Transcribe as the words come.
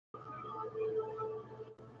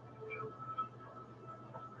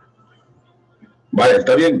Vale,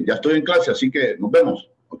 está bien, ya estoy en clase, así que nos vemos,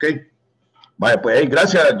 ¿ok? Vale, pues, hey,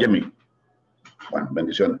 gracias, Jimmy. Bueno,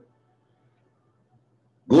 bendiciones.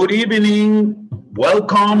 Good evening,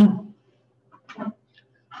 welcome.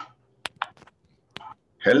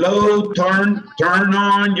 Hello, turn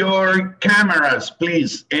on your cameras,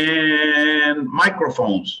 please, and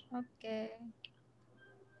microphones. Okay.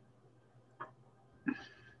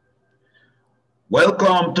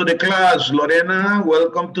 Welcome to the class, Lorena.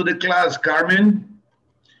 Welcome to the class, Carmen.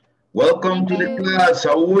 Welcome to the class,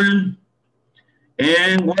 Saúl.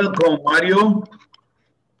 And welcome, Mario.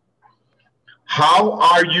 How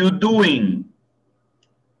are you doing?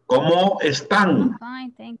 ¿Cómo están?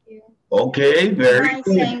 Fine, thank you. Okay, very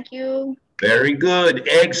good. Thank you. Very good,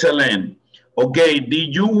 excellent. Okay,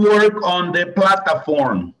 did you work on the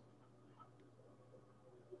platform?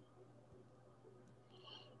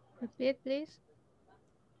 Repeat, please.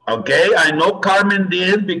 Okay, I know Carmen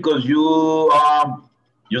did because you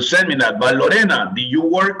sent me that. But Lorena, did you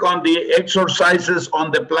work on the exercises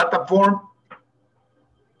on the platform?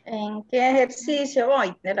 ¿En qué ejercicio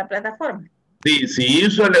voy de la plataforma? Sí, sí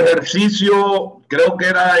hizo el ejercicio, creo que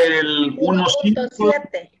era el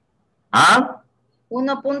 1.7. ¿Ah?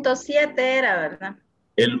 1.7 era, ¿verdad?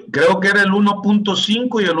 Creo que era el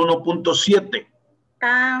 1.5 y el 1.7.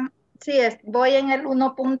 Ah, sí, voy en el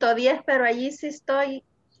 1.10, pero allí sí estoy.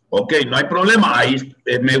 Ok, no hay problema. Ahí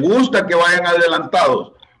me gusta que vayan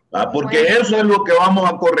adelantados, porque Bueno. eso es lo que vamos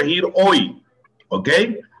a corregir hoy. ¿Ok?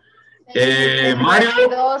 Mario.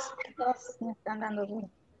 Dos me están dando duro.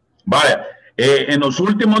 Vaya, en los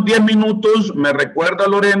últimos 10 minutos me recuerda,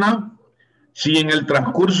 Lorena, si en el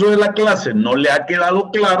transcurso de la clase no le ha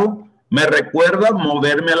quedado claro, me recuerda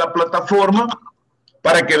moverme a la plataforma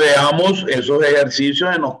para que veamos esos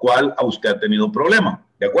ejercicios en los cuales a usted ha tenido problemas.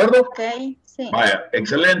 ¿De acuerdo? Ok, sí. Vaya,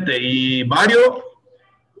 excelente. Y Mario,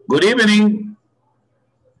 good evening.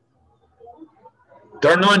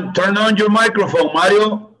 Turn on your microphone,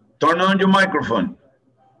 Mario. Turn on your microphone.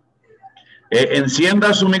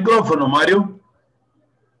 Encienda su micrófono, Mario.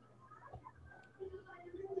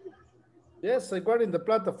 Yes, I got in the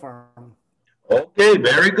platform. Okay,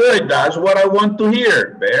 very good. That's what I want to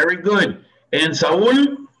hear. Very good. And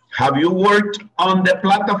Saúl, have you worked on the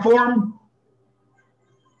platform?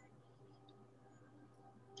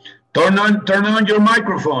 Turn on your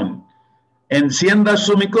microphone. Encienda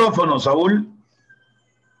su micrófono, Saúl.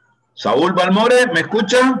 Saúl Balmore, ¿me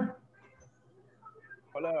escucha?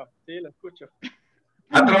 Hola, sí, la escucho.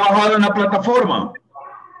 ¿Ha trabajado en la plataforma?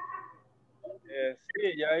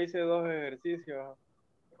 Sí, ya hice 2 ejercicios.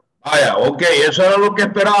 Vaya, ok, eso era lo que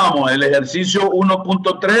esperábamos, el ejercicio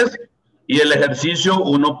 1.3 y el ejercicio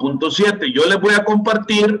 1.7. Yo les voy a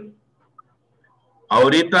compartir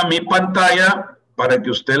ahorita mi pantalla para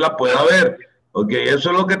que usted la pueda ver. Ok,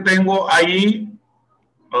 eso es lo que tengo ahí.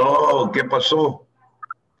 Oh, ¿qué pasó?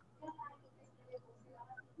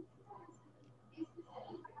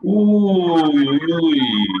 Uy, uy, uy,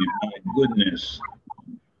 my goodness.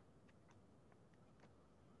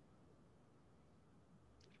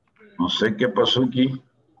 No sé qué pasó aquí.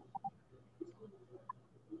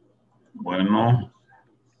 Bueno.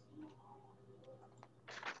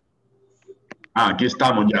 Aquí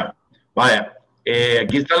estamos ya. Vaya,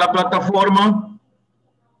 aquí está la plataforma.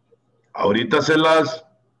 Ahorita se las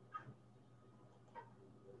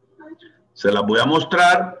voy a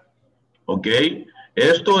mostrar. Ok.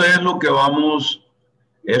 Esto es lo que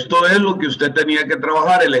usted tenía que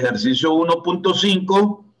trabajar, el ejercicio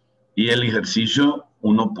 1.5 y el ejercicio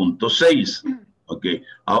 1.6. Ok.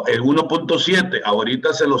 El 1.7,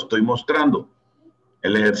 ahorita se lo estoy mostrando.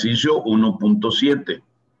 El ejercicio 1.7.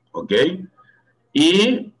 Ok.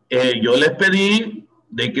 Y yo les pedí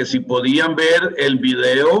de que si podían ver el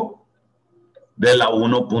video de la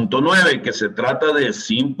 1.9, que se trata de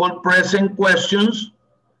Simple Present Questions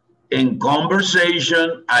in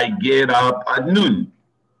Conversation I Get Up at Noon.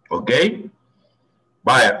 ¿Ok?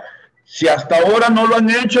 Vaya, si hasta ahora no lo han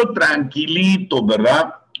hecho, tranquilitos,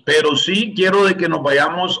 ¿verdad? Pero sí quiero de que nos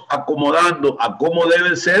vayamos acomodando a cómo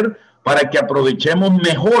debe ser para que aprovechemos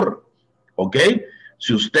mejor. ¿Ok?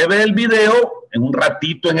 Si usted ve el video en un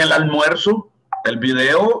ratito en el almuerzo, el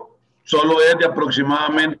video solo es de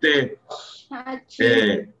aproximadamente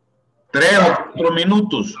 3 o 4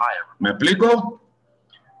 minutos. ¿Me explico?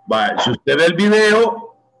 Vale, si usted ve el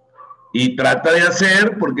video y trata de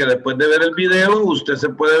hacer, porque después de ver el video, usted se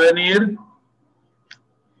puede venir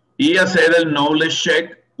y hacer el Knowledge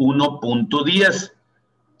Check 1.10.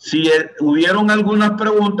 Si hubieron algunas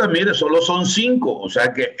preguntas, mire, solo son 5, o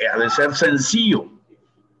sea que ha de ser sencillo.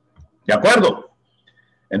 ¿De acuerdo?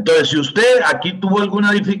 Entonces, si usted aquí tuvo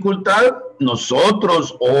alguna dificultad,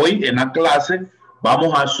 nosotros hoy en la clase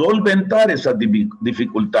vamos a solventar esas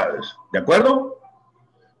dificultades. ¿De acuerdo?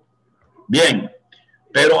 Bien,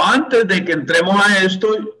 pero antes de que entremos a esto,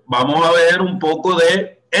 vamos a ver un poco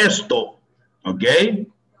de esto. ¿Ok?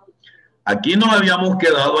 Aquí nos habíamos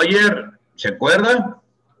quedado ayer. ¿Se acuerdan?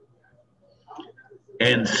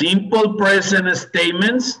 En simple present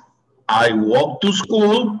statements, I walk to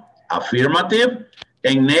school, affirmative.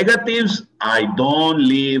 En negatives, I don't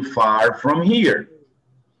live far from here.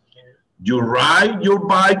 You ride your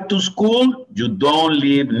bike to school, you don't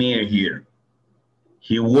live near here.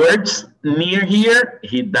 He works near here,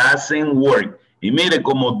 he doesn't work. Y mire,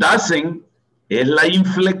 como doesn't es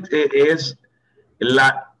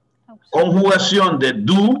la conjugación de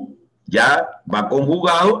do, ya va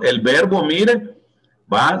conjugado, el verbo, mire,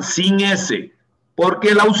 va sin S, porque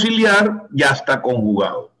el auxiliar ya está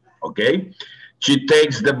conjugado, ¿ok? She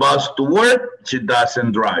takes the bus to work, she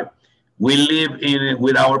doesn't drive. We live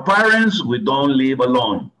with our parents, we don't live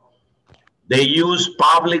alone. They use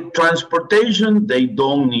public transportation, they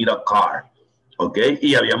don't need a car, ¿ok?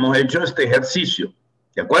 Y habíamos hecho este ejercicio,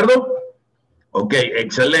 ¿de acuerdo? Ok,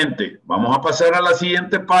 excelente. Vamos a pasar a la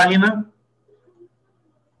siguiente página.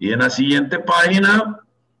 Y en la siguiente página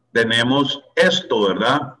tenemos esto,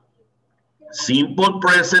 ¿verdad? Simple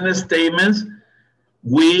present statements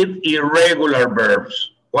with irregular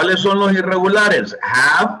verbs. ¿Cuáles son los irregulares?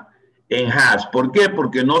 Have and has. ¿Por qué?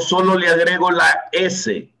 Porque no solo le agrego la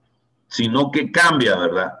S, sino que cambia,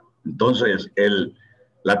 ¿verdad? Entonces,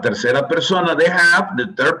 la tercera persona de have, the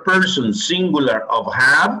third person singular of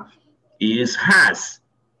have, is has.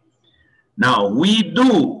 Now, we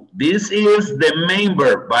do. This is the main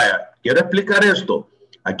verb. Vaya, quiero explicar esto.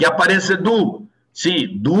 Aquí aparece do.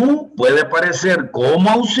 Sí, do puede aparecer como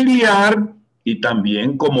auxiliar y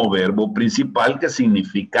también como verbo principal que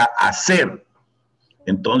significa hacer.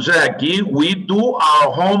 Entonces aquí, we do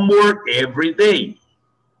our homework every day.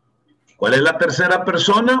 ¿Cuál es la tercera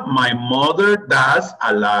persona? My mother does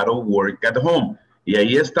a lot of work at home. Y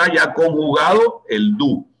ahí está ya conjugado el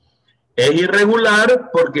do. Es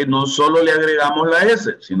irregular porque no solo le agregamos la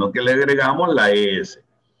S, sino que le agregamos la ES.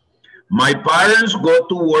 My parents go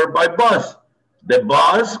to work by bus. The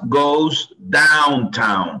bus goes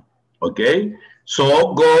downtown. Okay?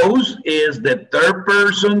 So goes is the third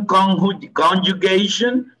person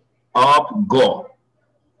conjugation of go.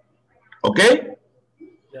 Okay?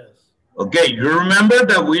 Yes. Okay, you remember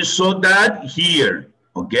that we saw that here.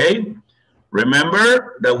 Okay?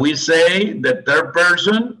 Remember that we say the third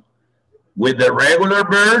person with the regular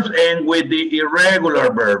verbs and with the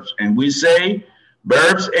irregular verbs. And we say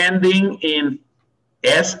verbs ending in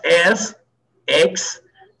SS, X,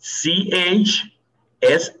 CH,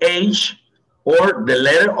 SH, or the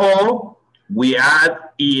letter O, we add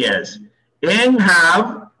ES. And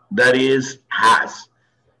have, that is has.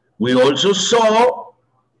 We also saw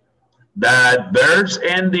that verbs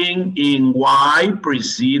ending in Y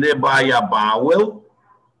preceded by a vowel,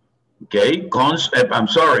 okay,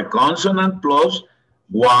 consonant plus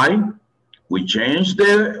Y. We change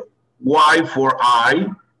the Y for I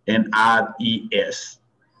and add ES.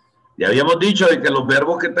 Ya habíamos dicho de que los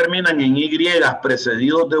verbos que terminan en Y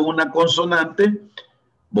precedidos de una consonante,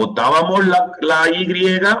 botábamos la Y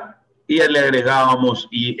y le agregábamos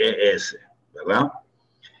IES, ¿verdad?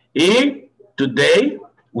 Y today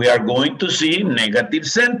we are going to see negative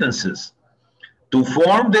sentences. To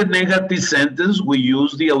form the negative sentence, we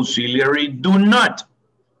use the auxiliary do not.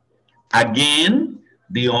 Again,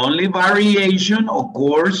 the only variation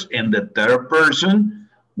occurs in the third person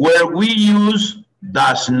where we use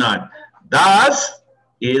does not. Does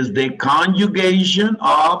is the conjugation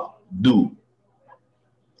of do.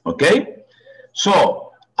 Okay?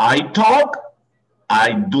 So, I talk,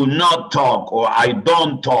 I do not talk, or I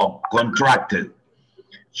don't talk, contracted.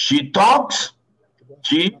 She talks,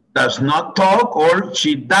 she does not talk, or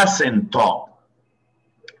she doesn't talk.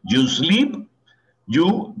 You sleep,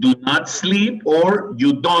 you do not sleep, or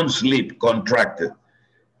you don't sleep, contracted.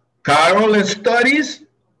 Carol studies.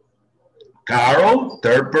 Carol,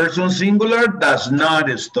 third person singular, does not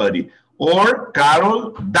study. Or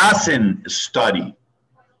Carol doesn't study.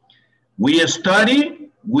 We study,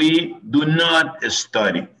 we do not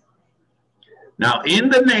study. Now, in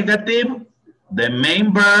the negative, the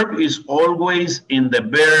main verb is always in the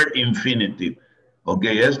bare infinitive. Ok,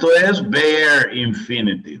 esto es bare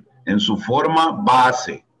infinitive, en su forma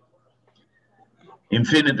base.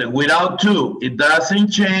 Infinitive, without to. It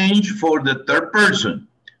doesn't change for the third person.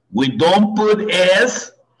 We don't put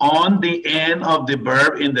S on the end of the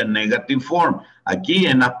verb in the negative form. Aquí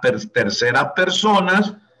en las terceras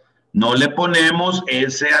personas no le ponemos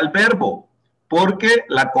S al verbo, porque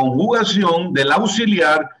la conjugación del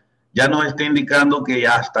auxiliar ya nos está indicando que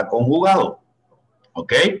ya está conjugado.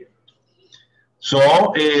 ¿Ok? So,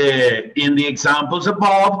 in the examples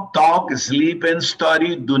above, talk, sleep, and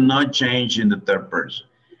study do not change in the third person.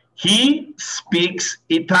 He speaks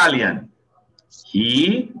Italian.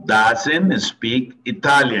 He doesn't speak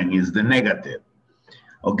Italian is the negative.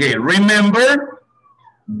 Okay, remember,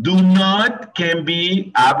 do not can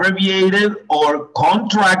be abbreviated or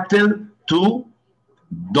contracted to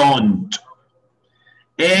don't.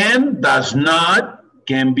 And does not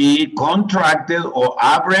can be contracted or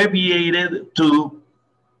abbreviated to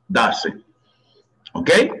doesn't.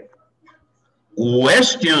 Okay?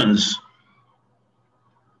 Questions.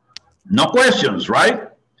 No questions, right?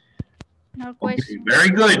 No question. Okay, very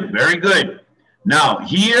good, very good. Now,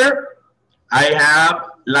 here I have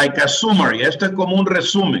like a summary. Esto es como un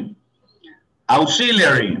resumen.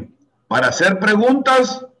 Auxiliary. Para hacer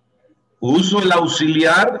preguntas, uso el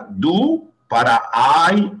auxiliar do para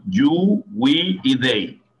I, you, we y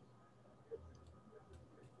they.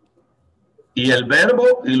 Y el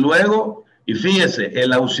verbo y luego, y fíjese,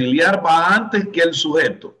 el auxiliar va antes que el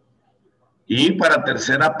sujeto. Y para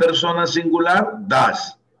tercera persona singular,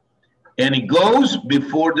 does. And it goes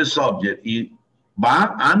before the subject. Y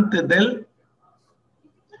va antes del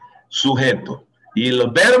sujeto. Y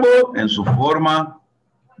los verbos en su forma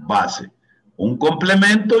base. Un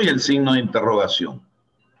complemento y el signo de interrogación.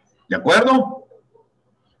 ¿De acuerdo?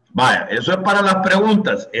 Vaya, eso es para las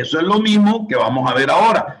preguntas. Eso es lo mismo que vamos a ver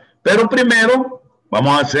ahora. Pero primero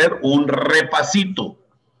vamos a hacer un repasito.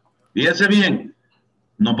 Fíjense bien.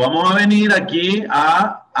 Nos vamos a venir aquí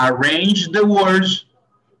a arrange the words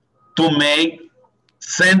to make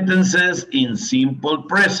sentences in simple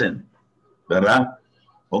present. ¿Verdad?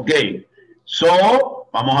 Ok. So,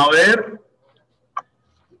 vamos a ver.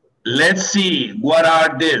 Let's see. What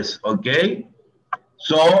are these? Ok.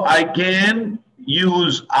 So, I can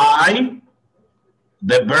use I.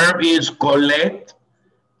 The verb is collect.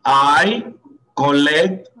 I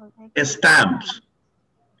collect stamps.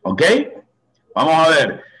 ¿Ok? Vamos a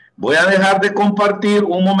ver. Voy a dejar de compartir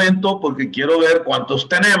un momento porque quiero ver cuántos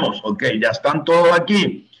tenemos. Ok, ya están todos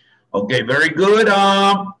aquí. Ok, very good.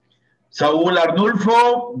 Saúl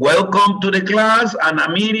Arnulfo, welcome to the class. Ana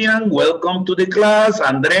Miriam, welcome to the class.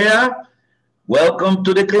 Andrea, welcome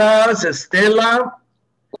to the class. Estela,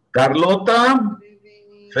 Carlota,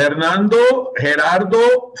 Fernando,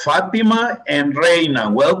 Gerardo, Fátima, and Reina.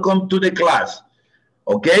 Welcome to the class.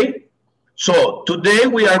 Okay? So, today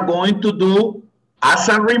we are going to do, as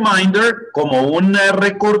a reminder, como un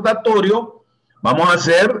recordatorio, vamos a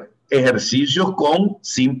hacer ejercicios con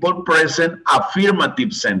simple present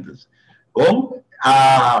affirmative sentence, con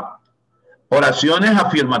oraciones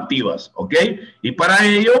afirmativas, ¿ok? Y para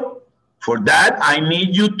ello, for that, I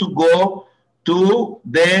need you to go to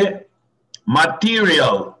the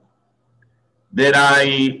material that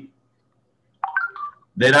I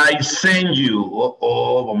send you.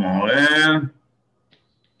 Vamos a ver.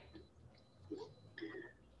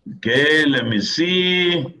 Okay, let me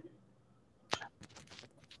see.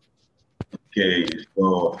 Okay,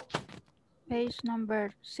 so Page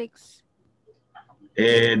number 6.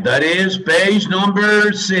 That is page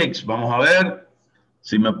number 6. Vamos a ver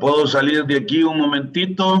si me puedo salir de aquí un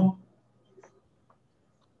momentito.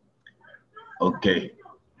 Okay.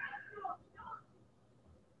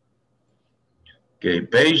 Okay,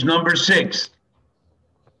 page number 6.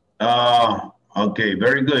 Okay,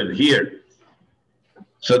 very good. Here.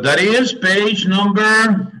 So that is page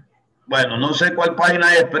number, bueno, no sé cuál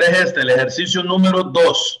página es, pero es el ejercicio número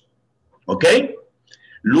 2. ¿Ok?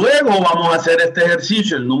 Luego vamos a hacer este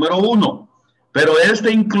ejercicio, el número 1. Pero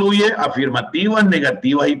este incluye afirmativas,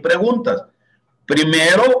 negativas y preguntas.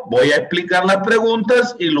 Primero voy a explicar las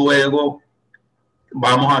preguntas y luego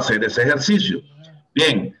vamos a hacer ese ejercicio.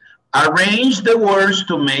 Bien. Arrange the words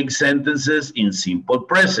to make sentences in simple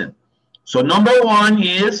present. So number 1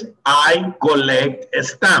 is I collect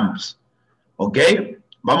stamps. Okay.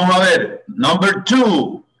 Vamos a ver. Number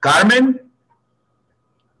 2, Carmen.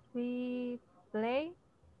 We play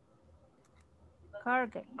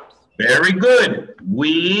card games. Very good.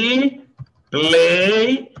 We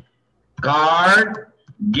play card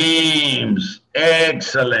games.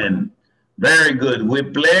 Excellent. Very good. We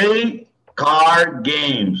play card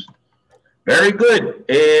games. Very good.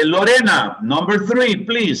 Lorena, number 3,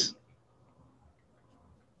 please.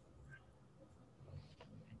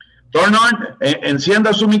 Turn on,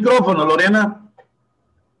 encienda su micrófono, Lorena.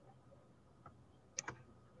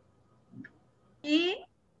 He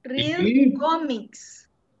read comics.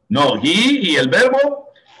 No, he y el verbo.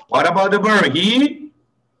 What about the verb? He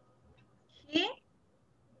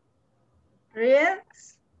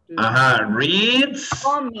Reads reads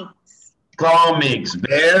comics. comics.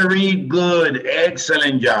 Very good.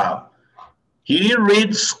 Excellent job. He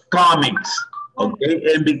reads comics.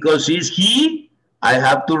 Okay, and because he's he, I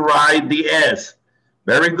have to write the S.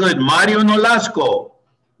 Very good. Mario Nolasco.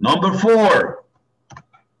 Number 4.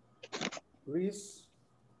 Chris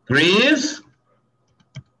Chris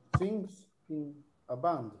sings in a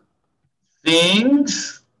band.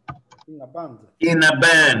 sings In a band. in a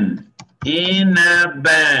band. In a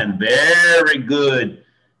band. Very good.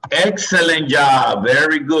 Excellent job.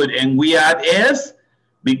 Very good. And we add S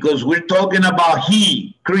because we're talking about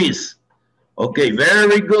he, Chris. Okay,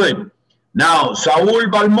 very good. Now, Saul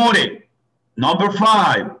Balmore, number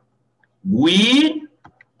 5. We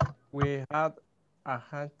have a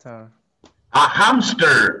hamster. a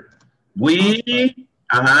hamster. We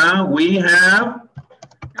have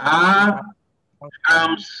a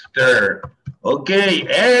hamster. Okay,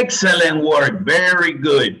 excellent work. Very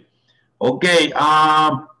good. Okay,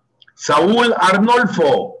 Saul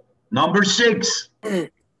Arnolfo, number 6.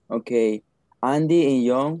 Okay, Andy and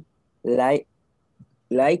John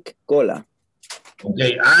like cola.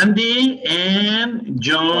 Okay, Andy and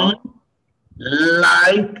John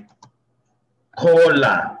like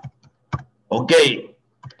cola. Okay,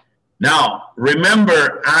 now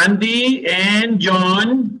remember, Andy and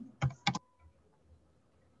John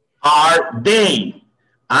are they.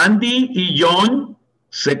 Andy y John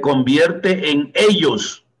se convierte en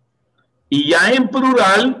ellos. Y ya en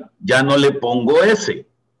plural, ya no le pongo ese.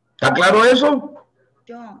 ¿Está claro eso?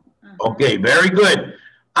 John. Okay, very good.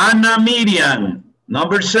 Ana Miriam,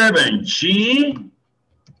 number 7. She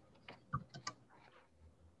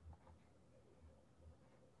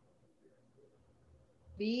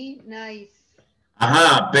Be nice.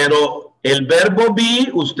 Ajá, pero el verbo be,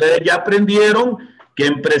 ustedes ya aprendieron que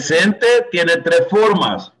en presente tiene 3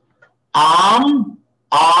 formas. Am,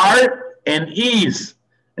 are, and is.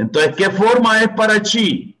 Entonces, ¿qué forma es para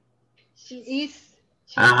she? She is.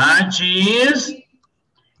 Ajá, she is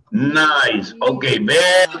nice. Okay,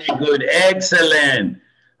 very good. Excellent.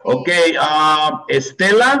 Okay,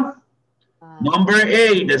 Estela, number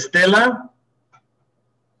 8. Estela.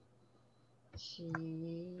 She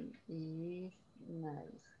is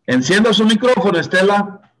nice. Encienda su micrófono,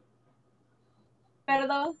 Estela.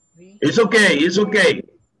 Perdón. It's okay, it's okay.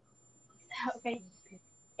 Okay.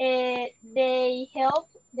 They help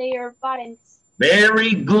their parents.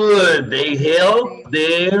 Very good. They help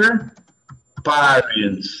their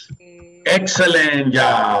parents. Excellent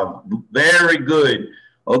job. Very good.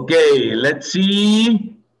 Okay, let's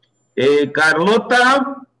see.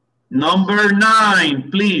 Carlota, number 9,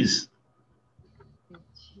 please.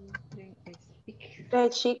 The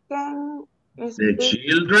chicken The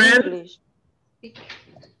children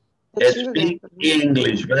speak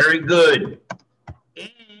English. Very good.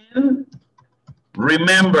 And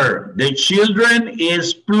remember, the children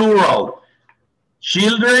is plural.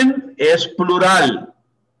 Children es plural.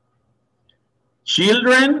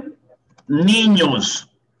 Children, niños.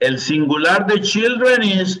 El singular de children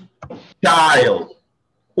es child.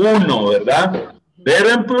 Uno, ¿verdad? Pero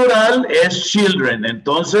en plural es children.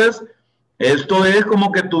 Entonces, esto es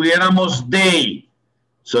como que tuviéramos they.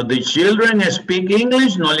 So the children speak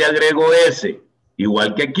English, no le agrego ese.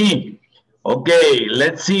 Igual que aquí. Okay,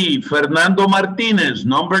 let's see. Fernando Martinez,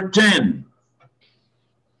 number 10.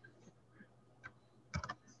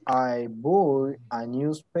 I buy a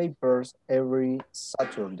newspapers every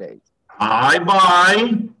Saturday. I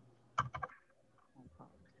buy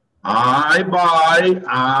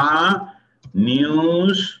a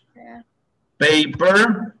newspaper.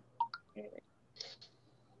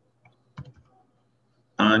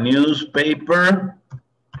 A newspaper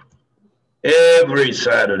every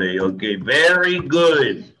Saturday. Okay, very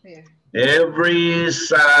good. Every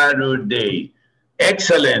Saturday.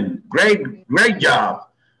 Excellent. Great job.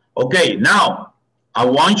 Okay, now I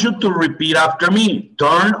want you to repeat after me.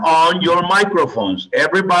 Turn on your microphones.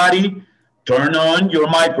 Everybody, turn on your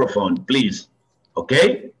microphone, please.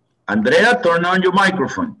 Okay? Andrea, turn on your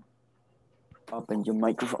microphone. Open your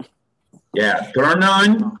microphone. Yeah, turn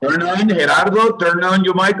on. Gerardo, turn on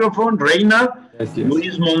your microphone. Reina, yes.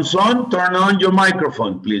 Luis Monzon, turn on your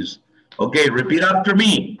microphone, please. Okay, repeat after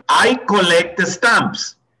me. I collect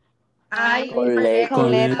stamps. I Collect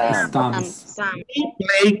stamps. We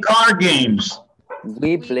play card games.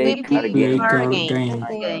 We play card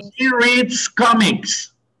games. He reads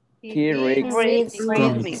comics. He reads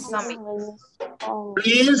comics.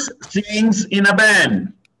 Chris sings in a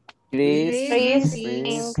band. Chris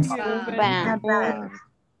sings band.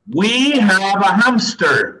 We have a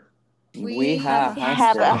hamster. We have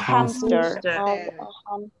a hamster.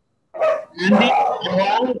 Andy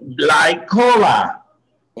like cola.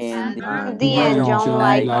 And Andy and John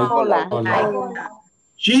like cola.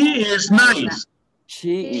 She is nice.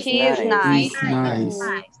 She is She is nice. nice.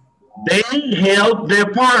 They help their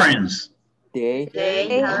parents. They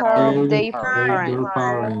help their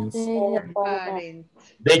parents.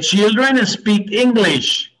 The children speak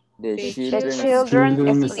English. The The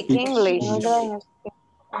children speak English.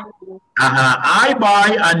 I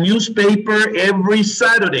buy a newspaper every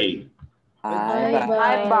Saturday.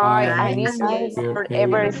 I buy a newspaper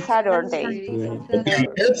every Saturday. Okay,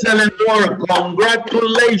 excellent work.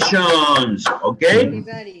 Congratulations. Okay.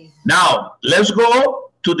 Now, let's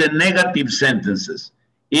go to the negative sentences.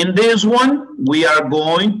 In this one, we are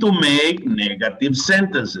going to make negative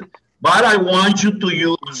sentences. But I want you to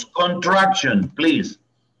use contraction, please.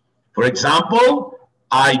 For example,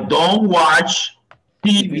 I don't watch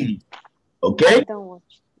TV. Okay?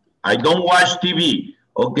 I don't watch TV.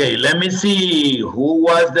 Okay, let me see. Who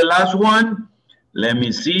was the last one? Let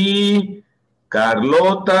me see.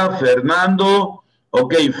 Carlota, Fernando.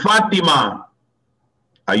 Okay, Fatima.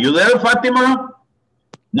 Are you there, Fatima?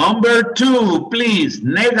 Number 2, please.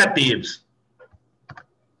 Negatives.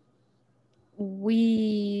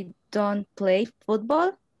 We don't play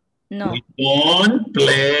football? No. We don't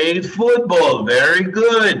play football. Very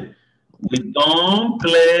good. We don't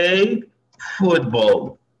play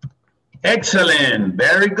football. Excellent.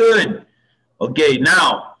 Very good. Okay,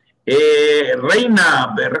 now,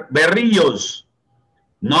 Reina Berrillos.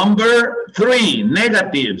 Number 3,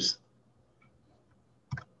 negatives.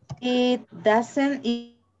 It doesn't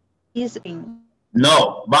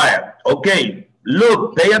No, vaya. Okay,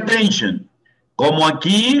 look, pay attention. Como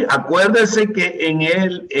aquí, acuérdese que en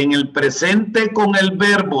el presente con el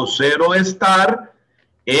verbo cero estar,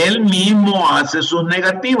 él mismo hace sus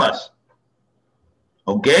negativas.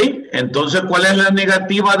 ¿Ok? Entonces, ¿cuál es la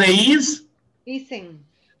negativa de is? Isn't.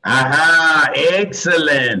 Ajá,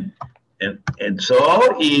 excellent. And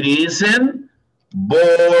so, it isn't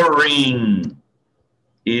boring.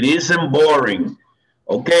 It isn't boring.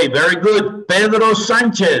 Okay, very good. Pedro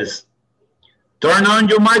Sánchez. Turn on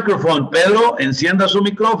your microphone. Pedro, encienda su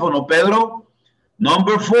micrófono. Pedro,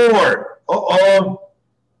 number 4. Uh-oh.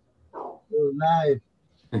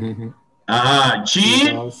 She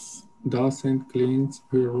doesn't clean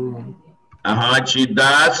her room. She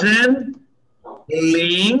doesn't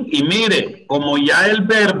clean. Y mire, como ya el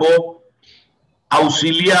verbo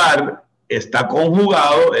auxiliar está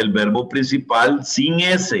conjugado, el verbo principal sin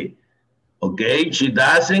S. Okay, she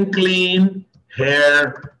doesn't clean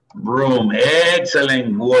her room.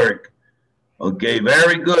 Excellent work. Okay,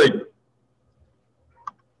 very good.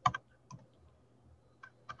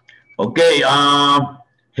 Okay,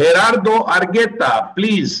 Gerardo Argueta,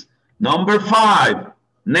 please. Number 5,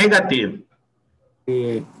 negative.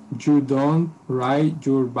 You don't ride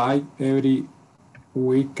your bike every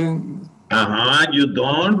weekend. You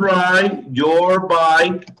don't ride your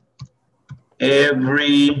bike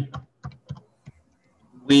every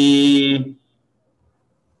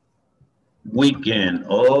weekend.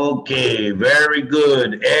 Okay, very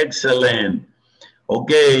good. Excellent.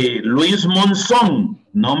 Okay, Luis Monzon,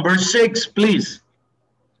 number 6, please.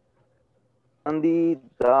 Sandy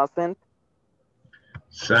doesn't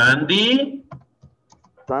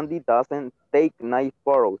take nice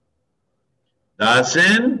photos.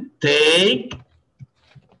 Doesn't take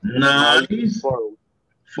nice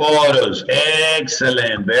photos.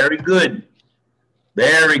 Excellent. Very good.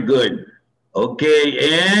 Very good. Okay,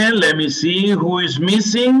 and let me see who is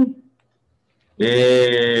missing.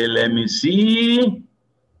 Let me see.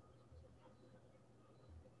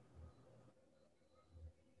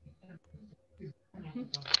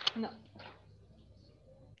 No.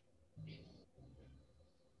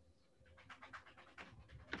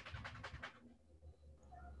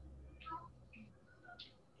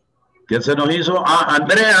 ¿Quién se nos hizo?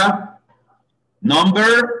 Andrea.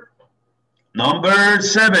 Number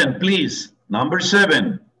 7, please. Number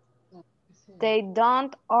 7. They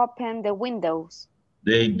don't open the windows.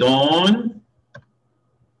 They don't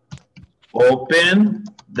open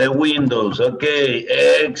the windows. Okay,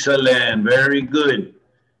 excellent. Very good.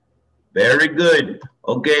 Very good.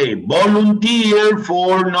 Okay, volunteer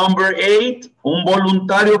for number 8. Un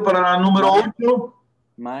voluntario para la número 8.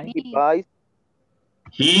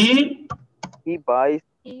 He buys.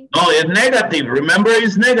 No, it's negative. Remember,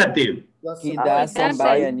 it's negative. He doesn't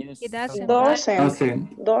buy a new He doesn't.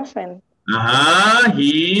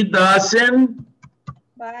 He doesn't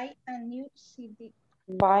buy a new CD.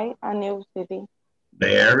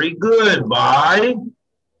 Very good. Buy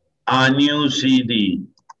a new CD.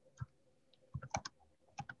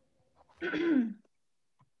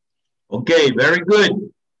 Okay, very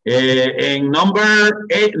good. En number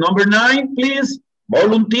 9, please.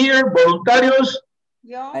 Volunteer, voluntarios.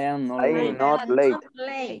 I am not late.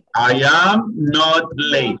 I am not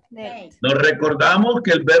late. Nos recordamos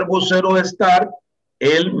que el verbo 0 estar,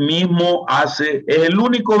 él mismo hace, es el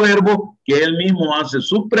único verbo que él mismo hace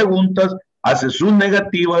sus preguntas, hace sus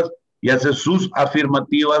negativas y hace sus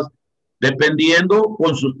afirmativas, dependiendo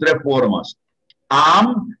con sus tres formas.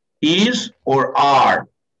 Am, is, or are.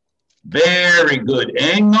 Very good.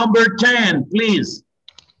 And number 10, please.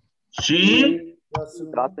 She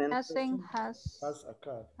Doesn't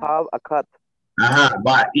have a cat. Ajá,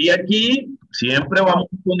 va. Y aquí siempre vamos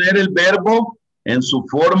a poner el verbo en su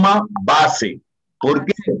forma base. ¿Por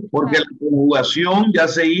qué? Porque la conjugación ya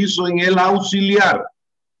se hizo en el auxiliar.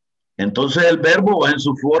 Entonces el verbo va en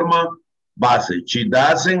su forma base. She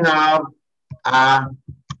doesn't have a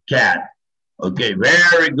cat. Okay,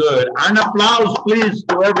 very good. An applause, please,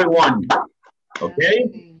 to everyone.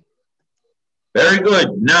 Okay? Very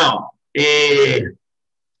good. Now,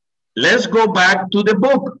 let's go back to the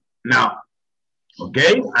book now.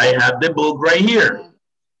 Okay, I have the book right here.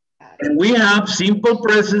 And we have simple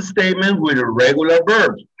present statements with irregular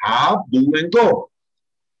verbs. Have, do, and go.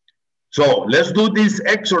 So let's do these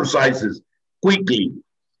exercises quickly.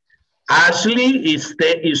 Ashley is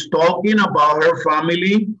talking about her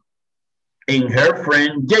family and her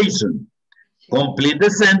friend Jason. Complete the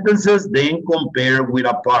sentences, then compare with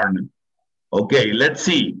a partner. Okay, let's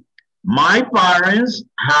see. My parents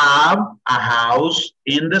have a house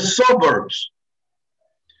in the suburbs.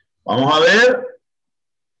 Vamos a ver.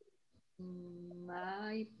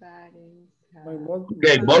 My parents have...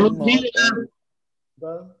 Okay, volunteer.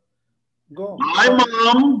 Go. My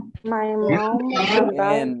mom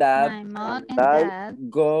and dad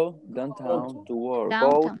go downtown to work.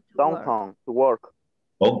 Go downtown to work.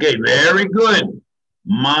 Okay, very good.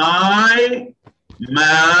 My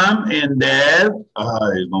mom and dad.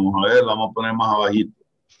 Ay, vamos a ver, vamos a poner más abajito.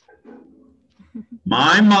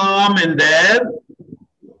 My mom and dad.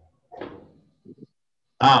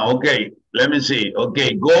 Okay, let me see.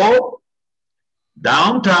 Okay, go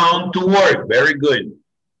downtown to work. Very good.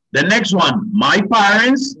 The next one, my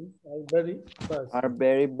parents are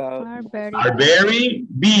very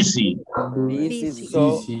busy.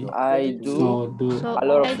 So I do a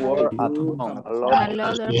lot of work at home. I do a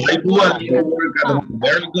lot of work at home.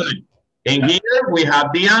 Very good. And here we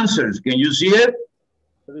have the answers. Can you see it?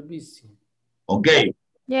 Very busy. Okay.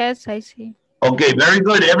 Yes, I see. Okay, very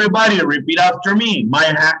good. Everybody repeat after me.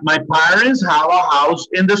 My parents have a house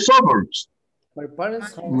in the suburbs. My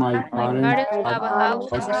parents have a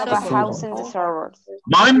house in the suburbs.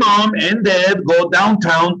 My mom and dad go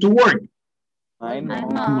downtown to work. My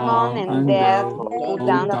mom and dad go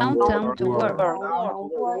downtown to work.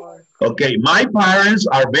 Okay, my parents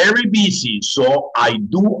are very busy, so I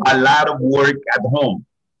do a lot of work at home.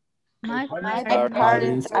 My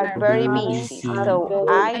parents are very busy, so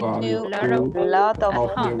I do a lot of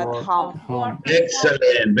work at home.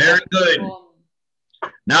 Excellent, very good.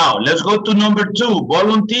 Now, let's go to number 2,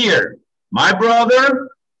 volunteer. My brother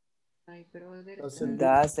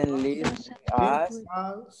doesn't live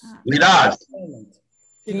with us.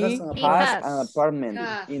 He has an apartment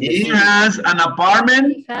in the He city. has an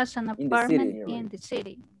apartment in the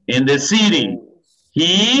city. in the city.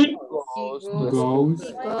 He goes All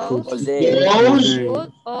day. all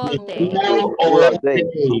day.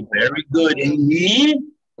 Very good. And he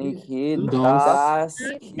does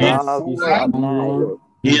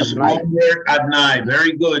his homework at night.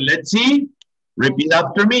 Very good. Let's see. Repeat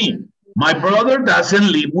after me. My brother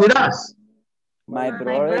doesn't live with us. My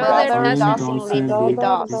brother brother doesn't live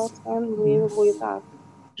with us.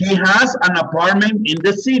 He has an apartment in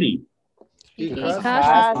the city. He has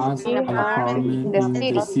an apartment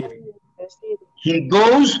in the city. He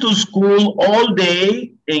goes to school all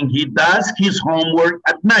day and he does his homework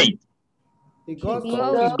at night. He goes to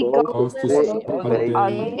school all day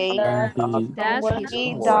and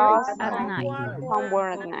he does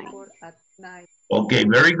homework at night. Okay,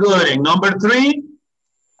 very good. And number 3?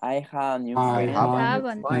 I have a new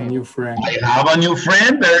friend. I have a new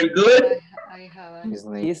friend. Very good. His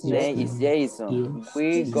name is Jason.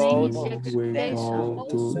 We go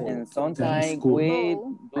to and sometimes we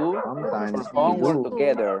do homework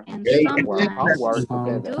together. Okay.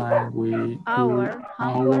 Our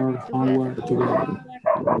homework together.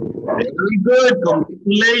 Very good.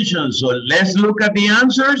 Congratulations. So let's look at the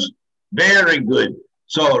answers. Very good.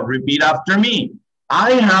 So repeat after me.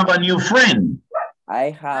 I have a new friend.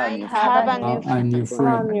 I have a new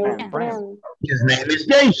friend. His name is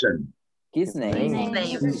Jason. His name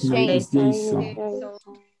is Jason.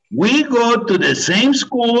 We go to the same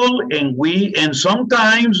school and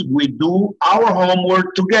sometimes we do our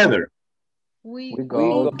homework together. We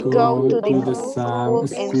go to the school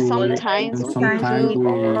and sometimes we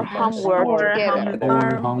do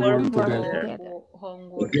our homework together.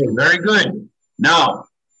 Okay, very good. Now,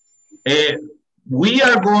 we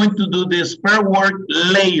are going to do this pair work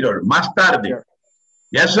later, más tarde.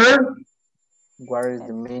 Yes, sir? What is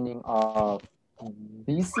the meaning of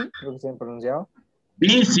busy? Creo que se ha pronunciado.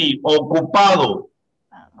 Busy, ocupado.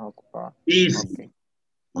 Ocupado. Busy.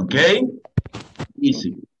 Okay?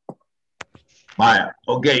 Busy. Vaya,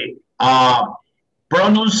 okay.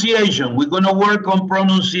 Pronunciation. We're going to work on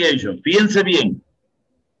pronunciation. Fíjense bien.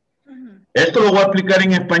 Esto lo voy a explicar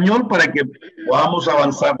en español para que podamos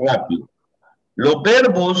avanzar rápido. Los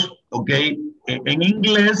verbos, ok, en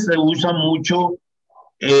inglés se usa mucho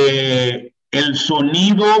el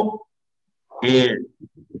sonido que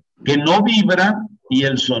no vibra y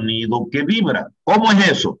el sonido que vibra. ¿Cómo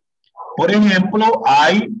es eso? Por ejemplo,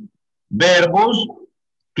 hay verbos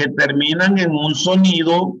que terminan en un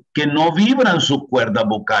sonido que no vibran sus cuerdas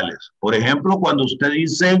vocales. Por ejemplo, cuando usted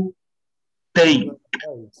dice take.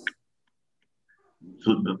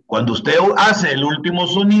 Cuando usted hace el último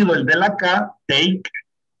sonido, el de la K, take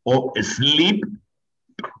o sleep,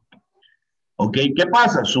 ¿ok? ¿Qué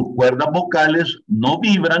pasa? Sus cuerdas vocales no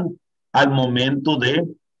vibran al momento de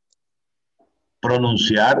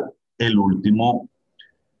pronunciar el último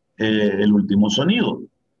sonido.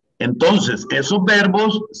 Entonces, esos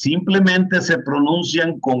verbos simplemente se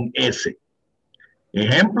pronuncian con S.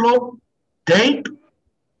 Ejemplo, take,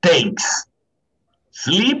 takes.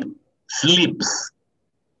 Sleep, sleeps.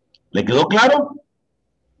 ¿Le quedó claro?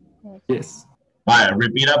 Yes. Vale,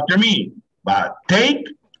 repeat after me. Take,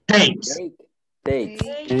 takes. Takes.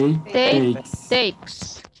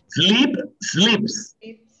 Sleep, sleeps.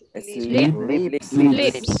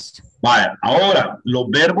 Sleeps. Vale, ahora, los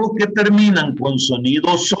verbos que terminan con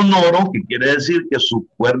sonido sonoro, que quiere decir que sus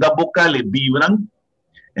cuerdas vocales vibran,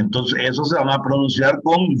 entonces eso se van a pronunciar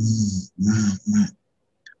con z, z.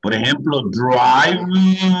 Por ejemplo, drive.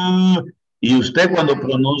 Y usted cuando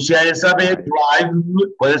pronuncia esa vez, drive,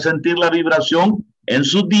 puede sentir la vibración en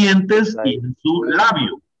sus dientes y en su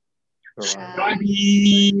labio.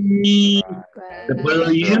 Study. Se puede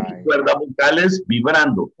oír cuerdas vocales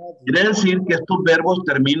vibrando. Quiere decir que estos verbos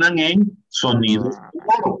terminan en sonido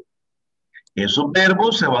sonoro. Esos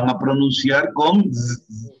verbos se van a pronunciar con z.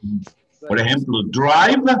 Por ejemplo,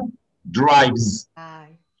 drive, drives.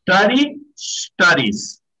 Study,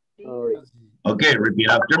 studies. Okay, repeat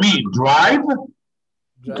after me. Drive.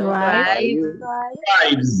 Drives.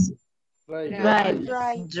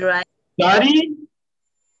 Study.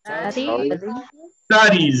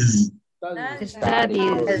 Studies.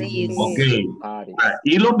 Okay.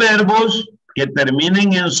 Y los verbos que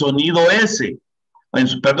terminen en sonido S.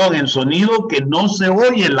 Perdón, en sonido que no se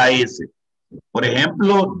oye la S. Por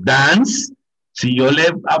ejemplo, dance. Si yo le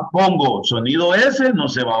pongo sonido S, no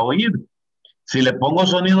se va a oír. Si le pongo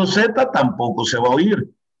sonido Z, tampoco se va a oír.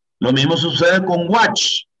 Lo mismo sucede con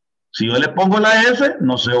watch. Si yo le pongo la S,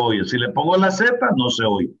 no se oye. Si le pongo la Z, no se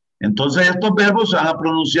oye. Entonces estos verbos se van a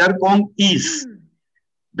pronunciar con is.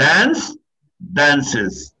 Dance,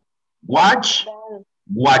 dances. Watch,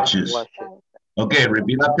 watches. Okay,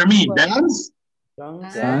 repeat after me. Dance.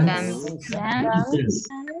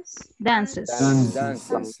 Dances.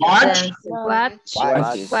 Watch. Watches.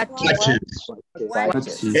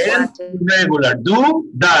 And regular. Do,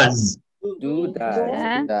 does.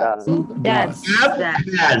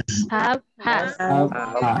 Have.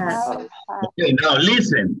 Okay, now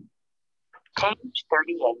listen. Page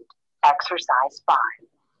 38, exercise 5,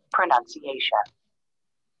 pronunciation.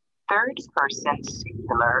 Third person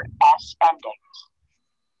singular S endings.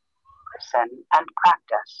 Listen and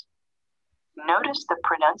practice. Notice the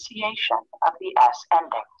pronunciation of the S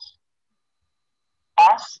endings.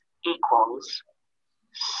 S equals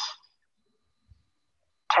S.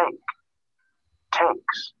 Take,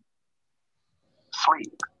 takes.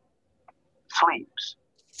 Sleep, sleeps.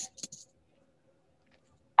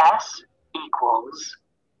 S equals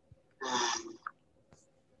Z.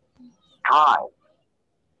 Drive,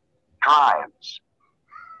 drives.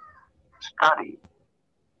 Study,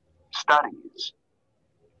 studies.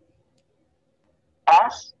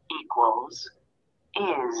 S equals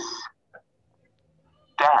is.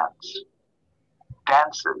 Dance,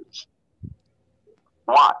 dances.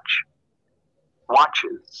 Watch,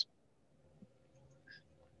 watches.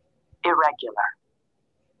 Irregular.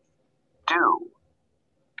 Do,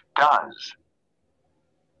 does.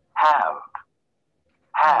 Have,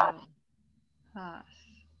 has.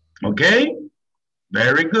 Okay?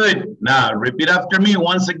 Very good. Now, repeat after me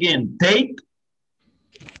once again. Take.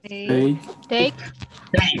 Take.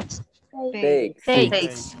 Takes.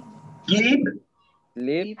 Takes. Sleep.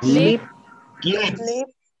 Sleep.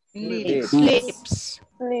 Sleeps. Sleeps.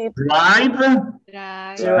 Drive.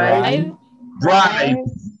 Drive.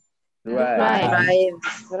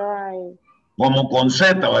 Como con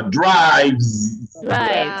Z, drives.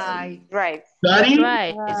 Drive. Study.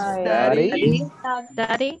 Study.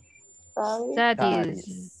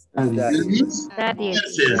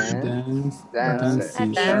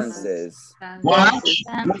 Dances. Watch.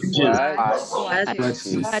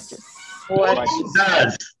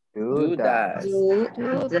 Does. Do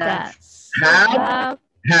that. Have.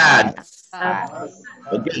 Had.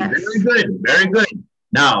 Okay, very good.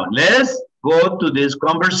 Now, let's go to this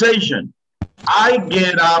conversation. I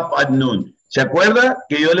get up at noon. ¿Se acuerda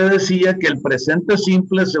que yo le decía que el presente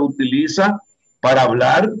simple se utiliza para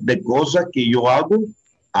hablar de cosas que yo hago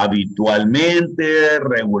habitualmente,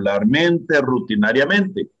 regularmente,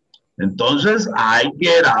 rutinariamente? Entonces, I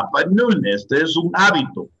get up at noon. Este es un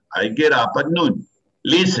hábito. I get up at noon.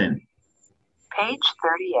 Listen. Page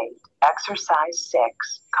 38, exercise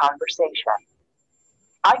 6, conversation.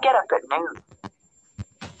 I get up at noon.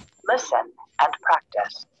 Listen and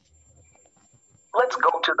practice. Let's go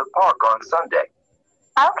to the park on Sunday.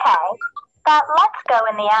 Okay, but let's go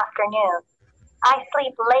in the afternoon. I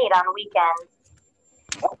sleep late on weekends.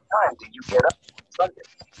 What time do you get up on Sunday?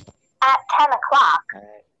 At 10 o'clock.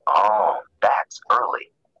 Oh, that's early.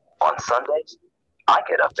 On Sundays, I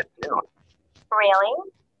get up at noon.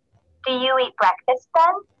 Really? Do you eat breakfast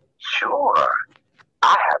then? Sure.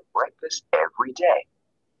 I have breakfast every day.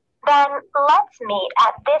 Then let's meet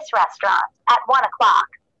at this restaurant at 1 o'clock.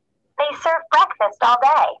 They serve breakfast all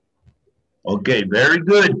day. Okay, very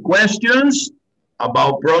good. Questions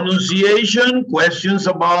about pronunciation? Questions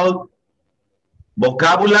about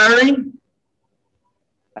vocabulary?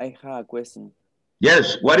 I have a question.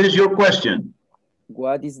 Yes, what is your question?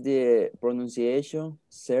 What is the pronunciation?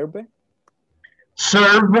 Serve?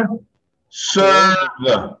 Serve. Serve.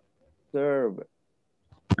 Serve.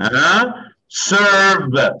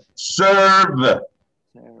 Serve. Serve.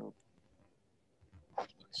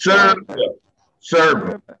 Serve.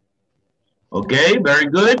 Serve. Okay, very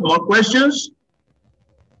good. More questions?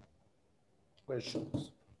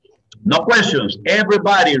 No questions.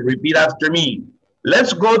 Everybody repeat after me.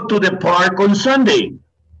 Let's go to the park on Sunday.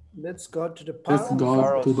 Let's go to the park. Let's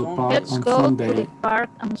go to the park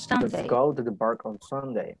on Sunday. Let's go to the park on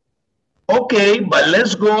Sunday. Okay, but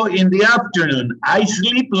let's go in the afternoon. I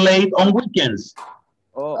sleep late on weekends.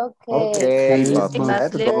 Oh, Okay, but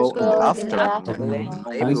Let's let's go go after.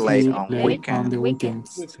 Maybe late on the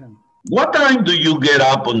weekends. What time do you get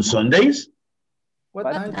up on Sundays? What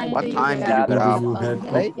time do you What get do up you head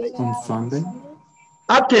up on Sunday?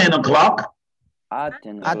 At 10 o'clock. at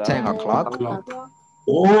 10 At 10 o'clock.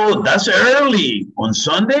 Oh, that's early. On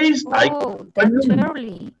Sundays, I that's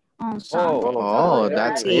early. On Sunday. Oh,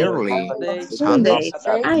 that's early. Sundays.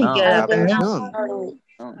 I get up at noon.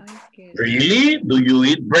 really? Do you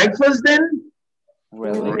eat breakfast then?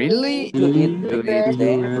 Really? You eat You breakfast eat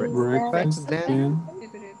then? breakfast then?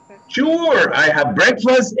 Sure, I have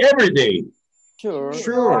breakfast every day.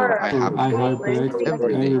 Sure, I have breakfast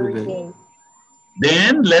every day. every day.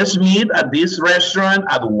 Then let's meet at this restaurant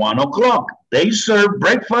at 1 o'clock. They serve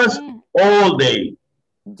breakfast all day.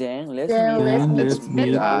 Then let's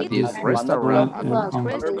meet at this restaurant at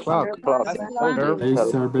 1 o'clock. They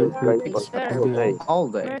serve breakfast All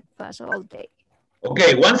day. Breakfast all day.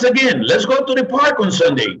 Okay, once again, let's go to the park on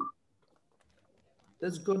Sunday.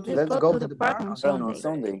 Let's go to the park on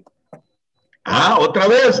Sunday. Ah, otra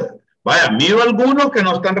vez. Vaya, miro algunos que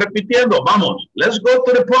no están repitiendo. Vamos, let's go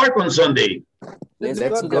to the park on Sunday. Let's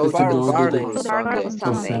go go to the park on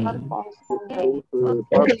Sunday.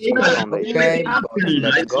 Okay, but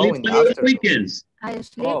let's go in the late afternoon. weekends. I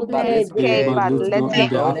sleep but late. let's Okay, but let's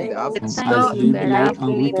go go. in the afternoon. I sleep late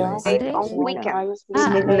on weekends. On weekends.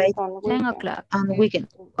 Late 10 o'clock. On weekend.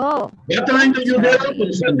 Oh, What time do you get up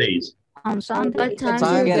on Sundays? on Sunday.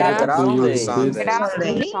 Time get up on Sunday.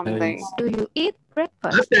 Sunday. Do you eat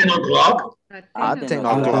breakfast? At 10 o'clock. At 10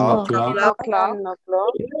 o'clock.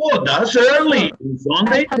 Oh, that's early. On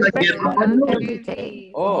Sunday, I get up at noon. Every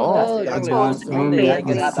day. Oh, that's early. I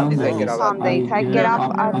get up at Sundays. I get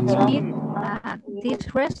up at Eat at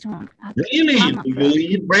this restaurant. At Really? Do you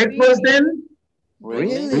eat breakfast then?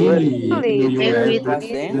 Really? Do you have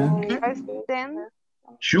breakfast breakfast then? then.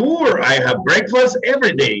 Sure, I have breakfast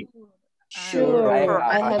every day. Sure,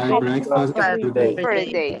 I have breakfast every day. every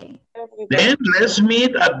day. Then let's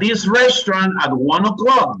meet at this restaurant at 1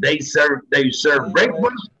 o'clock. They serve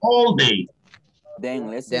breakfast all day.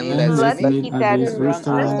 Then let's Let's meet at this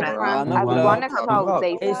restaurant restaurant at at 1 o'clock.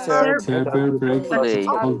 They serve breakfast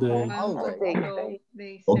all day.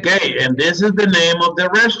 day. Okay, and this is the name of the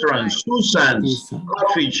restaurant, Susan's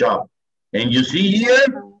Coffee Shop. And you see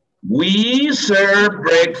here, we serve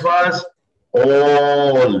breakfast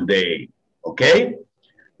all day, okay?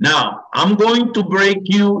 Now, I'm going to break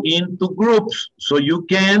you into groups so you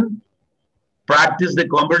can practice the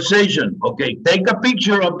conversation. Okay, take a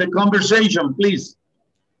picture of the conversation, please.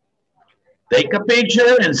 Take a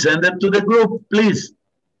picture and send it to the group, please.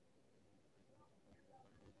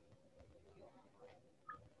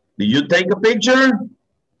 Did you take a picture?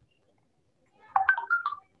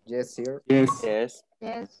 Yes, sir. Yes.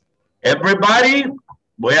 Everybody,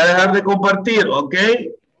 voy a dejar de compartir,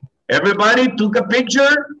 okay? Everybody took a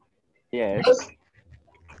picture? Yes.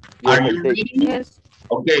 Are you ready? Yes.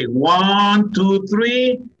 Okay, 1, 2,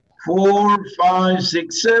 3, 4, 5,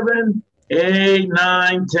 6, 7, 8,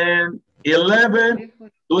 9, 10, 11,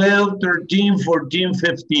 12, 13, 14,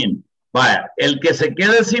 15. Vaya, el que se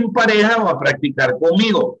quede sin pareja va a practicar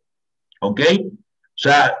conmigo. ¿Ok? O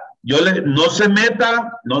sea, no se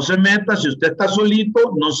meta, si usted está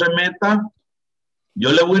solito, no se meta.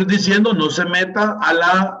 Yo le voy a ir diciendo, no se meta a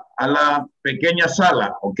la pequeña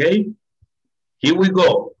sala, ¿ok? Here we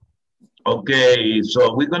go. Okay,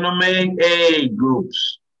 so we're going to make 8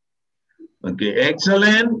 groups. Okay,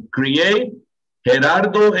 excellent. Create.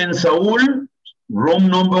 Gerardo and Saúl, room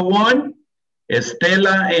number 1.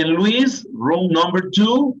 Estela and Luis, room number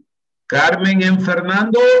 2. Carmen and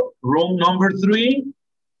Fernando, room number 3.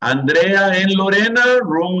 Andrea and Lorena,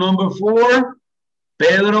 room number 4.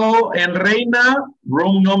 Pedro and Reina,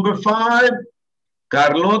 room number 5.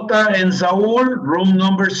 Carlota and Saúl, room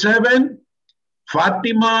number 7.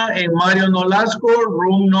 Fátima and Mario Nolasco,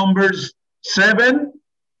 room number 7.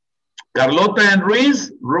 Carlota and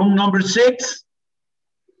Ruiz, room number 6.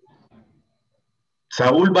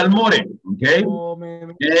 Saúl Balmore, okay?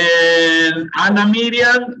 And Ana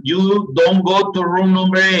Miriam, you don't go to room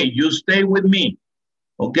number 8. You stay with me,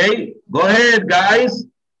 okay? Go ahead, guys.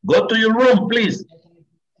 Go to your room, please.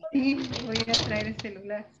 Sí, voy a traer el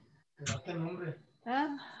celular.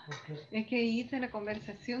 Ah, es que hice la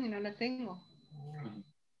conversación y no la tengo.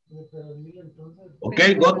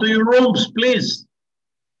 Okay, go to your rooms, please.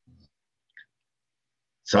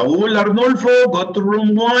 Saúl Arnulfo, go to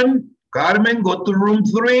room 1. Carmen, go to room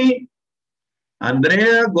 3.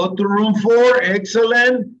 Andrea, go to room 4.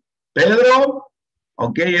 Excellent. Pedro,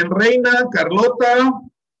 okay, and Reina, Carlota,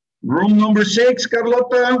 room number 6,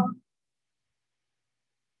 Carlota.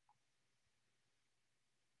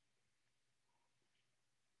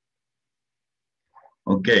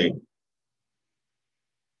 Okay.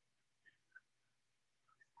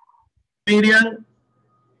 Miriam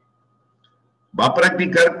va a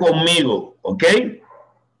practicar conmigo, ¿ok?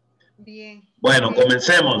 Bien. Bueno,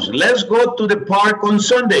 comencemos. Let's go to the park on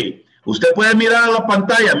Sunday. Usted puede mirar a la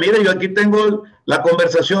pantalla. Mire, yo aquí tengo la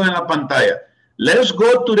conversación en la pantalla. Let's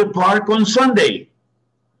go to the park on Sunday.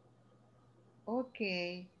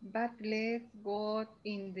 Okay, but let's go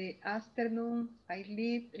in the afternoon. I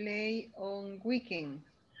leave late on weekends.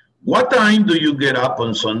 What time do you get up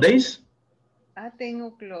on Sundays? At 10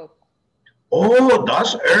 o'clock. Oh,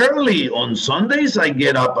 that's early. On Sundays, I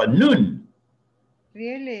get up at noon.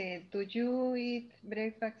 Really? Do you eat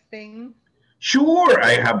breakfast then? Sure,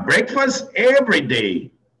 I have breakfast every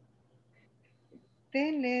day.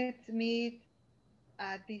 Then let's meet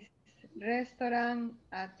at this restaurant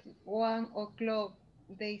at 1 o'clock.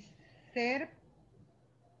 They serve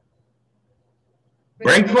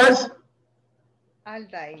Breakfast? all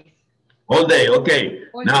days. All day, okay.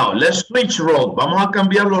 All Now, day. let's switch roles. Vamos a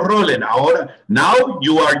cambiar los roles. Ahora, now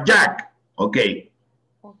you are Jack. Okay.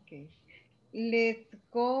 Okay. Let's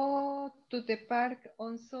go to the park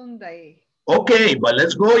on Sunday. Okay, but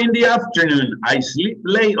let's go in the afternoon. I sleep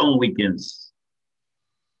late on weekends.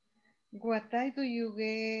 What time do you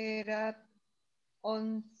get up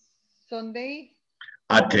on Sunday?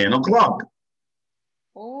 At 10 o'clock.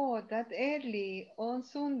 Oh, that early. On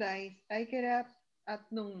Sundays, I get up at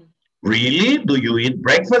noon. Really? Do you eat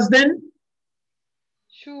breakfast then?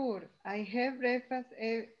 Sure, I have breakfast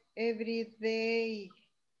every day.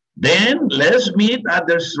 Then let's meet at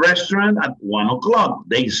this restaurant at 1 o'clock.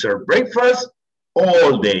 They serve breakfast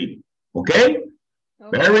all day. Okay?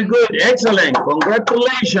 Very good. Excellent.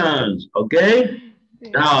 Congratulations. Okay?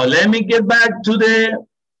 Now, let me get back to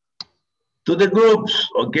the groups.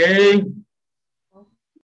 Okay?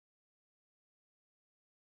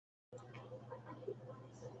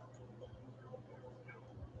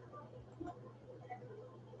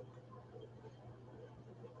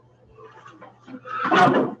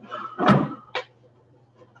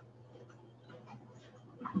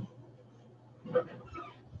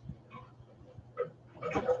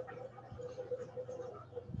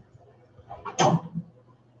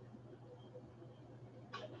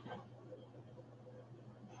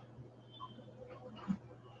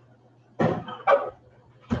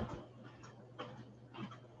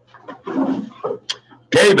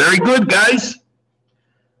 Okay, very good, guys.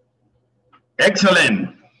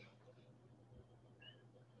 Excellent.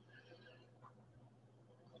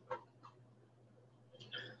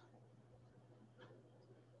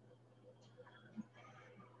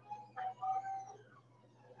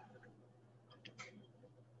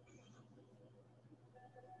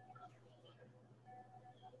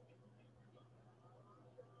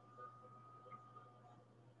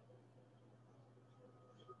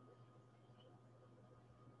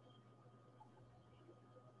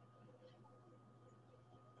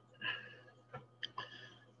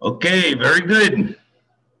 Okay, very good.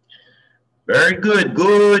 Very good.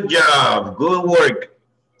 Good job. Good work.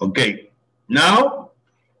 Okay, now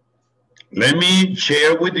let me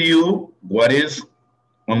share with you what is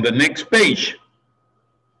on the next page.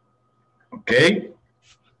 Okay.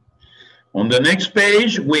 On the next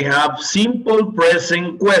page, we have simple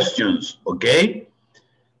present questions. Okay.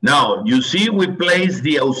 Now, you see we place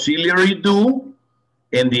the auxiliary do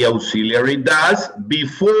and the auxiliary does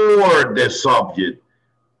before the subject.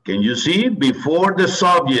 Can you see? Before the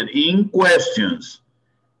subject in questions.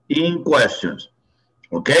 In questions.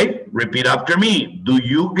 Okay, repeat after me. Do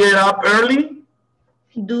you get up early?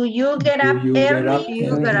 Do you get up early? Do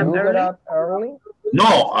you get up early?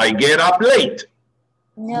 No, I get up late.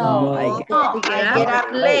 No, I get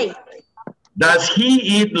up late. Does he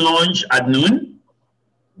eat lunch at noon?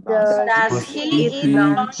 Does he eat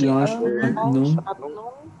lunch at noon?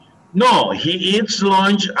 No, he eats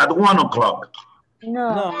lunch at 1 o'clock.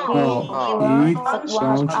 No, He eats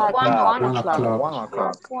lunch at 1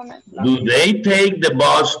 o'clock. Do they take the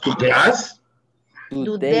bus to class?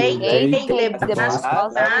 Do they take the bus to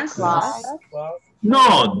class?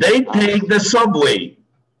 No, they take the subway.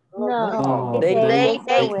 no, They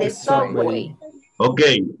take the subway. Ok,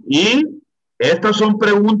 y estas son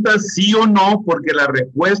preguntas sí o no, porque la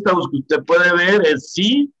respuesta que usted puede ver es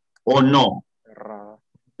sí o no.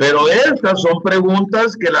 Pero estas son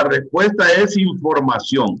preguntas que la respuesta es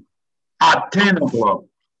información. At 10 o'clock,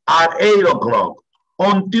 at 8 o'clock,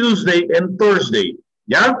 on Tuesday and Thursday.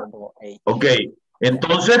 ¿Ya? Ok,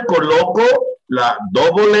 entonces coloco la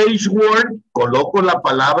double H word, coloco la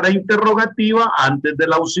palabra interrogativa antes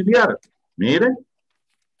del auxiliar. Mire.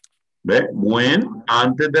 ¿Ve? When,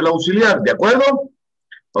 antes del auxiliar. ¿De acuerdo?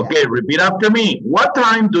 Ok, repeat after me. What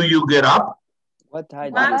time do you get up? What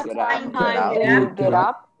time do you get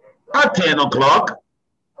up? At 10 o'clock.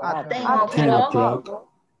 At 10 o'clock.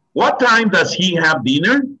 What time does he have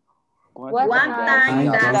dinner? What time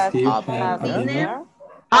does he have dinner?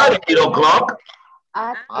 At 8 o'clock.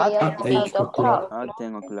 At 8 o'clock. At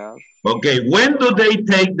 10 o'clock. Okay, when do they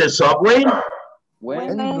take the subway?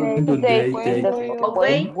 When do they take the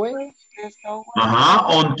subway?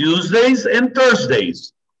 On Tuesdays and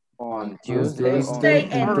Thursdays. On Tuesday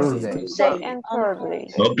and Thursday.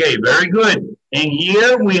 Okay, very good. And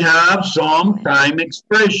here we have some time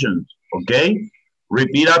expressions. Okay,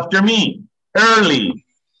 repeat after me. Early.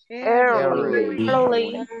 Early.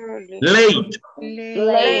 Late.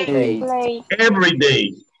 Late. Every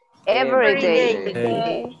day. Every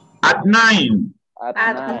day. At 9.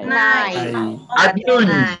 At night. At noon.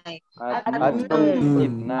 At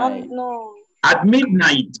noon. At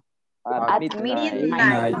midnight. At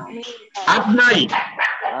midnight. At night.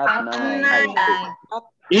 At night.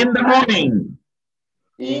 In the morning.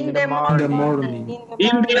 In the morning.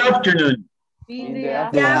 In the afternoon. In the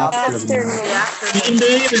Afternoon. In the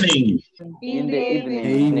evening. In the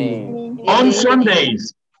evening. On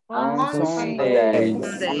Sundays. On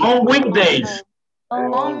Sundays. On weekdays.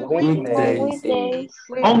 On Weekdays.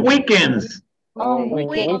 On weekends. On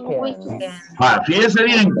weekends. Fíjese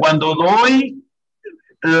bien, cuando doy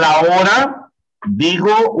la hora,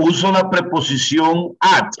 digo, uso la preposición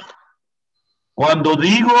at. Cuando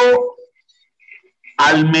digo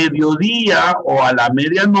al mediodía o a la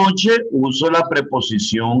medianoche, uso la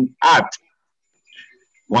preposición at.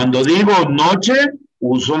 Cuando digo noche,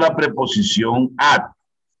 uso la preposición at.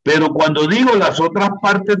 Pero cuando digo las otras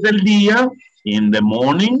partes del día, in the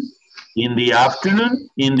morning, in the afternoon,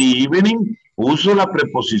 in the evening, uso la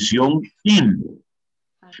preposición in.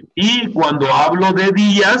 Y cuando hablo de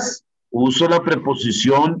días, uso la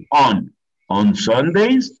preposición on. On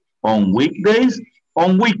Sundays, on weekdays,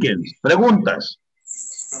 on weekends. Preguntas.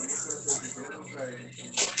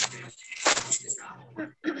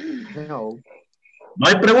 No. ¿No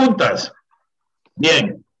hay preguntas?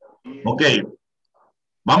 Bien. Ok.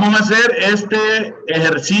 Vamos a hacer este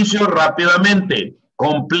ejercicio rápidamente.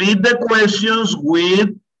 Complete the questions with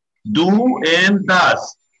do and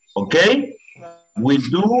does. ¿Ok? With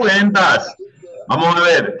do and does. Vamos a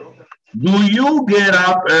ver. Do you get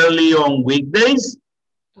up early on weekdays?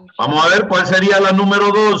 Vamos a ver cuál sería la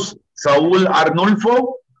número 2. Saúl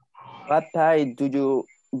Arnulfo. What time do you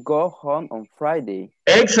go home on Friday?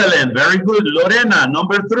 Excellent, very good. Lorena,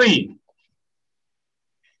 number 3.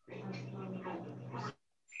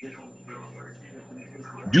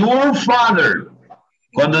 Your father.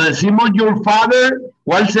 Cuando decimos your father,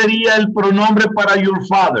 ¿cuál sería el pronombre para your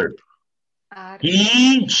father?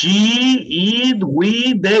 He, she, it,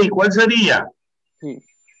 we, they. ¿Cuál sería? He.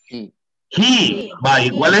 He. Va, ¿y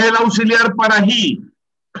cuál es el auxiliar para he?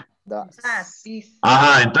 Does.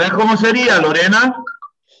 Ajá, entonces, ¿cómo sería, Lorena?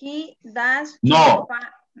 He does. No.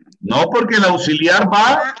 No, porque el auxiliar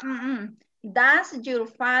va. Does your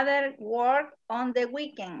father work on the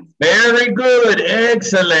weekends? Very good.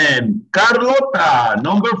 Excellent. Carlota,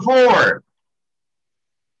 number 4.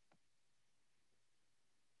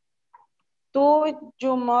 Do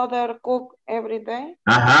your mother cook every day?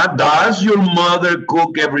 Ajá. Does your mother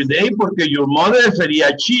cook every day? Porque your mother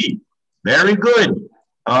sería she. Very good.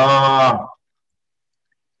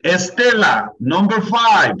 Estela, number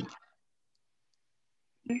 5.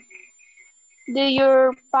 Do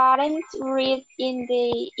your parents read in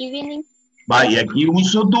the evening? Va, y aquí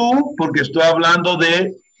uso do porque estoy hablando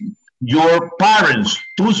de your parents,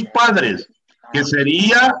 tus padres, que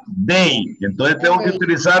sería they. Entonces tengo que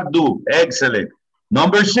utilizar do. Excellent.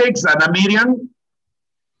 Number 6, Ana Miriam.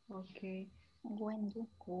 Okay. When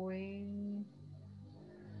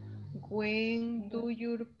do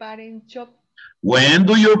your parents shop? When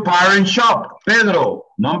do your parents shop? Pedro,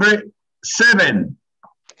 number 7.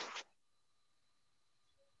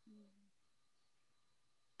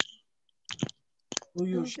 Do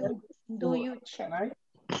you check? Do you check?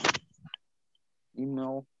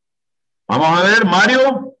 Email. Vamos a ver,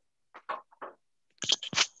 Mario.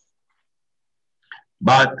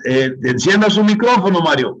 Va, encienda su micrófono,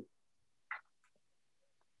 Mario.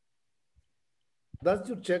 Does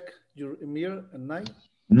you check your email at night?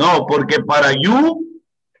 No, porque para you,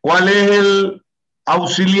 ¿cuál es el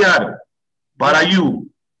auxiliar? Para you.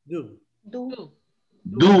 Do.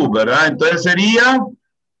 Do, ¿verdad? Entonces sería.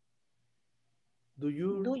 Do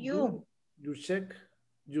you check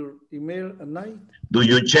your email at night? Do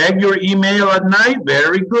you check your email at night?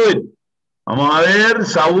 Very good. Vamos a ver,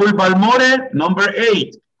 Saúl Balmore, number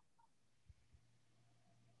 8.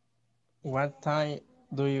 What time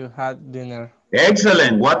do you have dinner?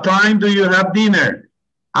 Excellent. What time do you have dinner?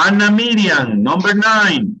 Anna Miriam, number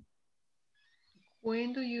 9.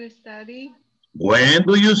 When do you study? When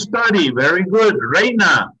do you study? Very good.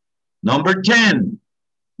 Reina, number 10.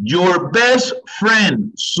 Your best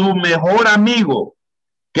friend, su mejor amigo.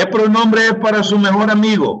 ¿Qué pronombre es para su mejor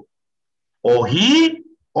amigo? O he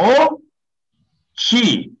o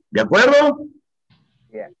she. ¿De acuerdo?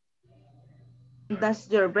 Yeah. Does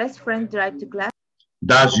your best friend drive to class?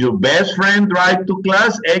 Does your best friend drive to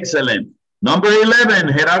class? Excellent. Number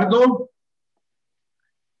 11, Gerardo.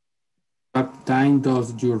 What time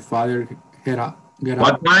does your father get up?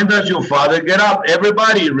 What time does your father get up?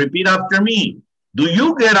 Everybody, repeat after me. Do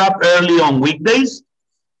you get up early on weekdays?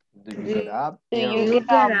 Do you get up? Do you get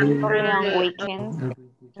up early on weekends?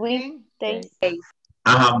 Weekdays.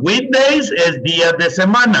 Weekdays es días de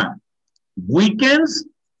semana. Weekends,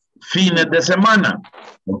 fines de semana.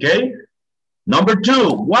 Okay? Number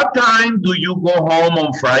 2, what time do you go home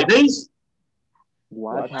on Fridays?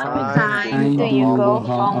 What time do you go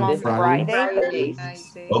home on Fridays?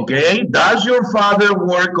 Okay, does your father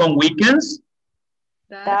work on weekends?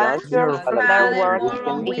 Does your father work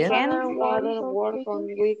on weekends?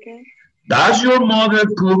 Does your mother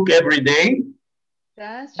cook every day?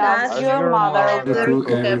 Does your mother cook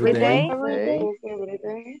every day?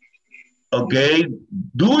 Okay,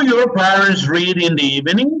 do your parents read in the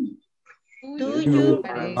evening? Do your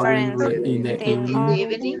parents read in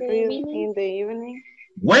the evening?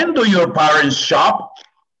 When do your parents shop?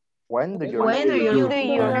 When do your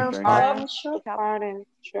parents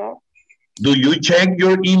shop? Do you check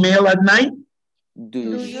your email at night? Do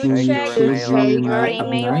you check your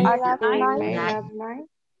email at night?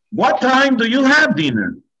 What time do you have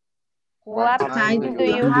dinner? What time do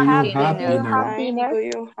you have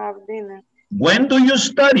dinner? When do you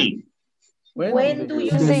study? When do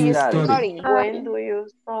you study? When do you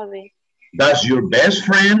study? Does your best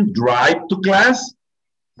friend drive to class?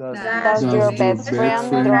 Does your best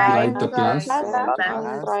friend drive to class?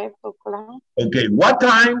 Okay, what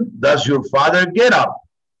time does your father get up?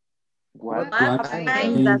 What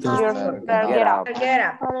time does your father get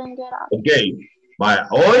up? Okay, vaya,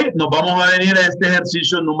 hoy nos vamos a venir a este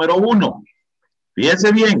ejercicio número 1.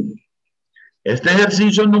 Fíjense bien, este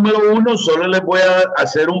ejercicio número 1 solo les voy a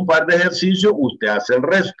hacer un par de ejercicios, usted hace el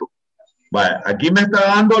resto. Vale, aquí me está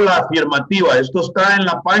dando la afirmativa. Esto está en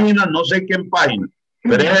la página, no sé qué página,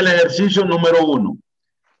 pero es el ejercicio número 1.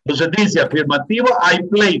 Entonces dice afirmativa, I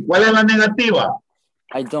play. ¿Cuál es la negativa?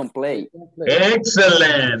 I don't play.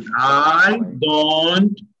 Excellent. I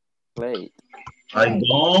don't play. I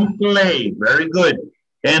don't play. Very good.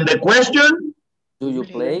 And the question? Do you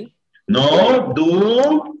play? No.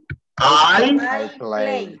 Do I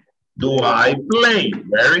play? Do I play?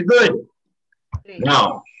 Very good.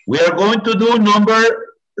 Now, we are going to do number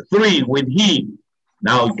 3 with he.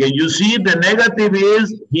 Now, can you see the negative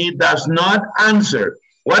is he does not answer.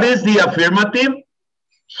 What is the affirmative?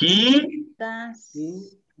 He does.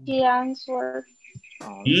 He answers.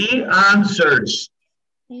 He answers.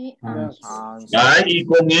 He answers. Y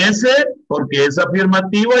con ese, porque es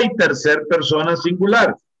afirmativa y tercer persona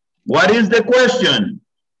singular. What is the question?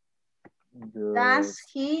 Does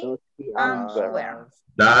he answer?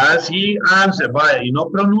 Does he answer? Vaya, y no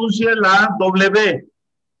pronuncie la W.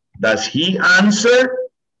 Does he answer?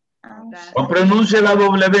 No pronuncie la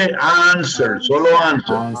W. Answer, solo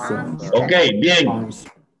answer. Ok, bien.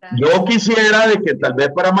 Yo quisiera de que tal vez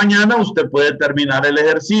para mañana usted puede terminar el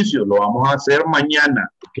ejercicio. Lo vamos a hacer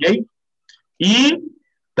mañana, ¿ok? Y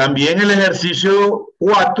también el ejercicio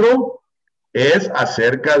 4 es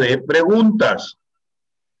acerca de preguntas,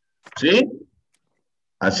 ¿sí?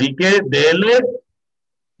 Así que dele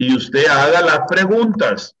y usted haga las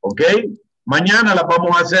preguntas, ¿ok? Mañana las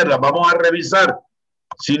vamos a hacer, las vamos a revisar.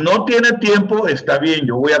 Si no tiene tiempo, está bien,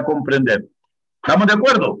 yo voy a comprender. ¿Estamos de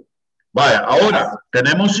acuerdo? Vaya, ahora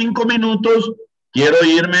tenemos 5 minutos. Quiero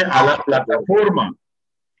irme a la plataforma.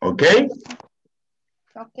 ¿Ok?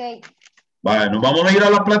 Ok. Vaya, nos vamos a ir a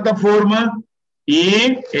la plataforma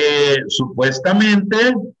y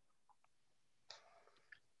supuestamente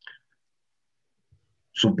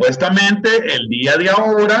el día de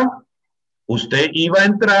ahora usted iba a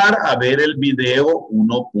entrar a ver el video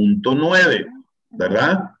 1.9,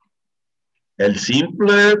 ¿verdad? El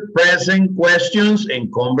Simple Present Questions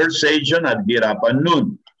and Conversation at Get Up at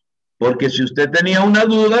Noon. Porque si usted tenía una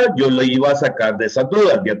duda, yo le iba a sacar de esa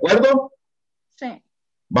duda, ¿de acuerdo? Sí.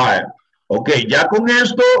 Vale. Ok, ya con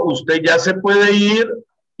esto usted ya se puede ir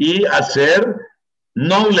y hacer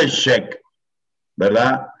knowledge check,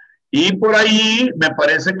 ¿verdad? Y por ahí me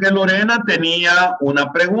parece que Lorena tenía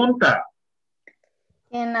una pregunta.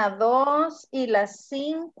 En la 2 y la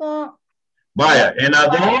 5. Vaya, en la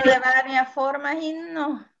 2. De varias formas y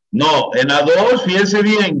no. No, en la 2, fíjense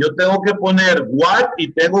bien, yo tengo que poner what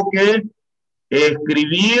y tengo que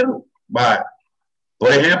escribir, va,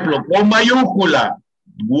 por ejemplo, con mayúscula,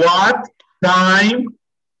 what time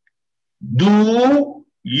do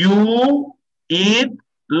you eat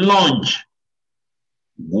lunch?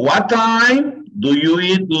 What time do you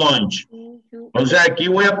eat lunch? O sea, aquí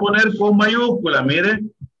voy a poner con mayúscula, mire,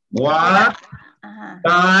 what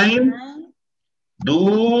time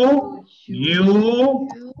do you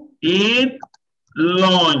eat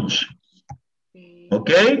lunch?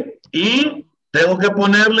 ¿Ok? Y tengo que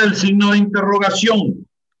ponerle el signo de interrogación.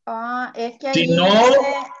 Ah, es que Si ahí no,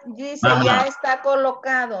 dice ya está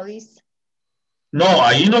colocado, dice. No,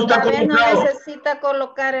 ahí no está Tal vez colocado. no necesita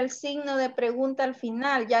colocar el signo de pregunta al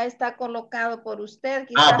final, ya está colocado por usted.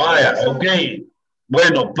 Quizás Vaya, ok.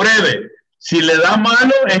 Bueno, pruebe. Si le da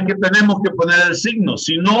malo es que tenemos que poner el signo.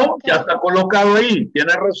 Si no, ya está colocado ahí.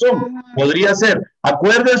 Tiene razón. Podría ser.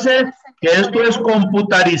 Acuérdese que esto es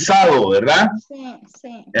computarizado, ¿verdad? Sí,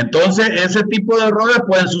 sí. Entonces, ese tipo de errores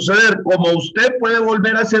pueden suceder. Como usted puede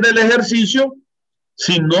volver a hacer el ejercicio,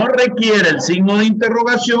 si no requiere el signo de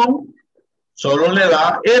interrogación, solo le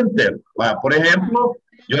da enter. Por ejemplo,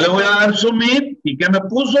 yo le voy a dar submit y ¿qué me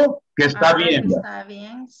puso? Que está bien. Está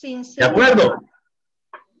bien. Sí, sí. ¿De acuerdo?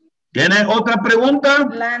 ¿Tiene otra pregunta?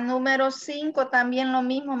 La número 5 también lo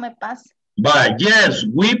mismo me pasa. Yes,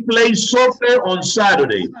 we play soccer on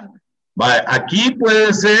Saturday. Aquí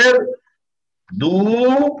puede ser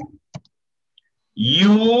do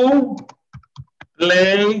you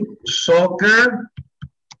play soccer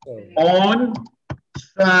on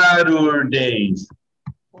Saturdays?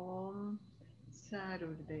 On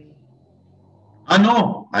Saturday.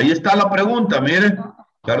 No, ahí está la pregunta, mire.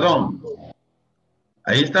 Perdón.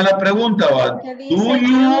 Ahí está la pregunta. Do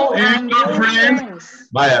you and your friends?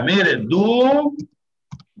 Vaya, mire. Do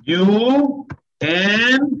you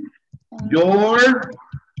and your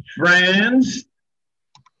friends?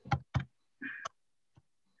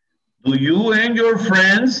 Do you and your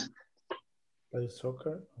friends play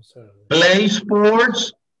soccer on Saturday? Play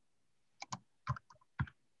sports?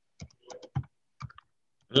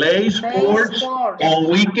 Play sports on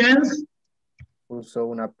weekends? Puso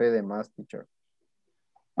una P de más, teacher.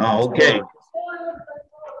 Ok.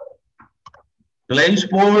 Play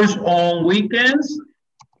sports on weekends.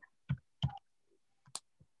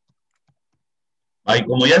 Ahí,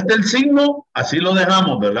 como ya está el signo, así lo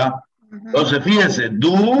dejamos, ¿verdad? Entonces, fíjese,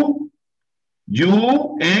 do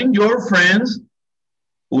you and your friends,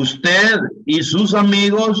 usted y sus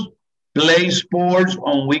amigos, play sports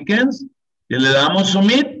on weekends. Y le damos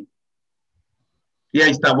submit. Y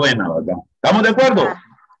ahí está buena, ¿verdad? ¿Estamos de acuerdo?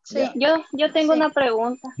 Sí. Yo tengo una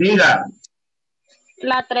pregunta. Diga.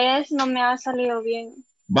 La 3 no me ha salido bien.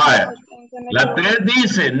 Vaya. La 3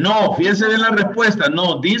 dice, no, fíjese bien la respuesta.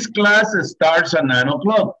 No, this class starts at 9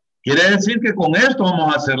 o'clock. Quiere decir que con esto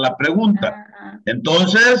vamos a hacer la pregunta.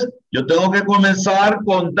 Entonces, yo tengo que comenzar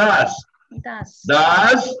con does.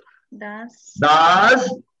 Does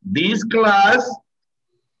this class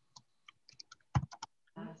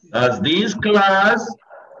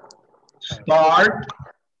start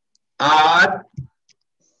at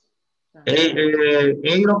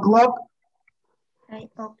 8 o'clock?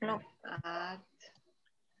 8 o'clock.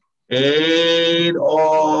 8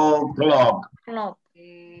 o'clock.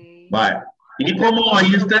 Vale. Y como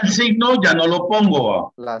ahí está el signo, ya no lo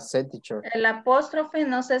pongo. La C, teacher. El apóstrofe,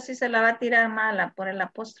 no sé si se la va a tirar mala por el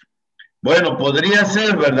apóstrofe. Bueno, podría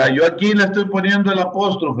ser, ¿verdad? Yo aquí le estoy poniendo el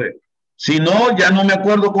apóstrofe. Si no, ya no me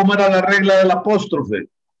acuerdo cómo era la regla del apóstrofe.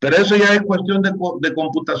 Pero eso ya es cuestión de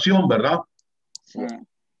computación, ¿verdad? Sí.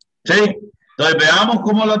 Sí. Entonces, veamos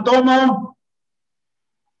cómo la toma.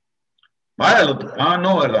 Vale,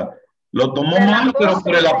 no, ¿verdad? Lo tomó mal, pero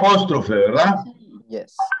por el apóstrofe, ¿verdad?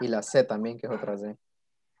 Yes. Y la C también, que es otra C.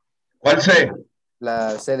 ¿Cuál C?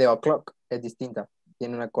 La C de o'clock es distinta.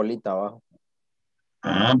 Tiene una colita abajo.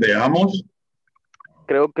 Veamos.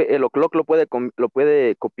 Creo que el o'clock lo puede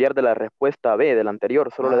copiar de la respuesta B, del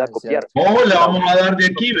anterior. Solo le da copiar. Le vamos a dar de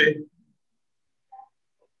aquí, ve.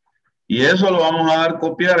 Y eso lo vamos a dar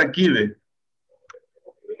copiar aquí, ve.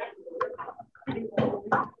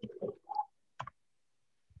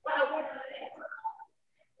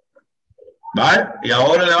 ¿Vale? Y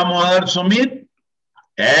ahora le vamos a dar submit.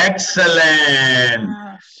 Excelente.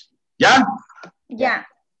 ¿Ya? Ya.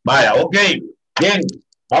 Vaya, ok. Bien.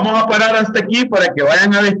 Vamos a parar hasta aquí para que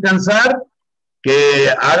vayan a descansar, que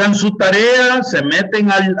hagan su tarea, se meten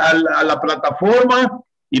a la plataforma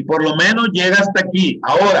y por lo menos llega hasta aquí.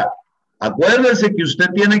 Ahora, acuérdese que usted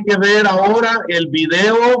tiene que ver ahora el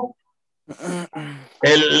video,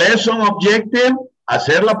 el lesson objective,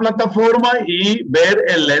 hacer la plataforma y ver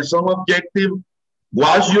el lesson objective.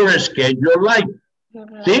 What's your schedule like?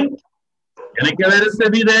 ¿Sí? Tiene que ver este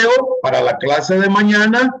video para la clase de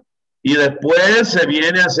mañana y después se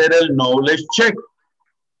viene a hacer el knowledge check.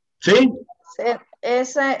 ¿Sí?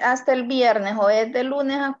 Es hasta el viernes o es de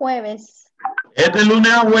lunes a jueves. Es de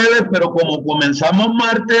lunes a jueves, pero como comenzamos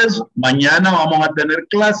martes, mañana vamos a tener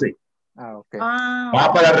clase. Okay.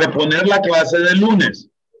 Para reponer la clase de lunes.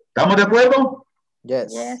 ¿Estamos de acuerdo?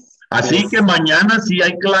 Yes. Así que mañana sí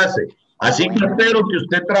hay clase. Así que espero que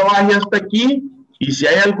usted trabaje hasta aquí y si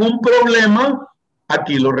hay algún problema,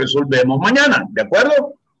 aquí lo resolvemos mañana. ¿De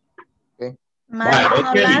acuerdo? Maestro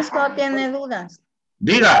Nolasco tiene dudas.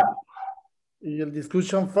 Diga. Y el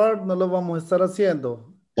discussion part no lo vamos a estar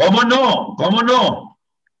haciendo. ¿Cómo no? ¿Cómo no?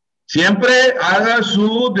 Siempre haga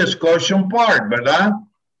su discussion part, ¿verdad?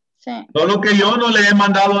 Sí. Solo que yo no le he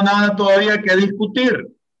mandado nada todavía que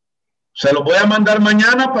discutir. Se los voy a mandar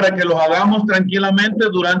mañana para que los hagamos tranquilamente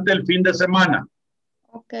durante el fin de semana.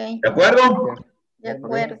 Ok. ¿De acuerdo? De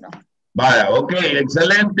acuerdo. Vaya, ok,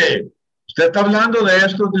 excelente. Usted está hablando de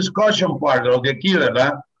estos discussion part, los de aquí,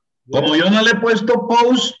 ¿verdad? Como yo no le he puesto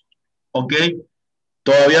post, ok,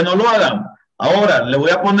 todavía no lo hagan. Ahora, le voy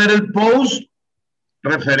a poner el post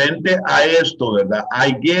referente a esto, ¿verdad?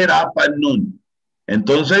 I get up at noon.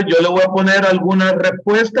 Entonces, yo le voy a poner algunas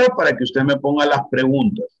respuestas para que usted me ponga las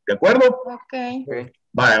preguntas. ¿De acuerdo? Ok.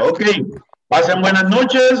 Vale, ok. Pasen buenas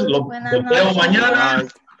noches. Los veo mañana.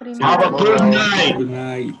 Have a good night. Good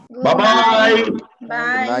night. Bye-bye.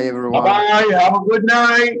 Bye. Bye, everyone. Bye-bye. Have a good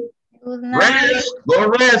night. Good night. Rest. Go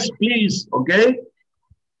rest, please. Okay?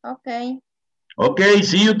 Okay. Okay.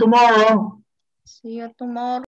 See you tomorrow. See you tomorrow.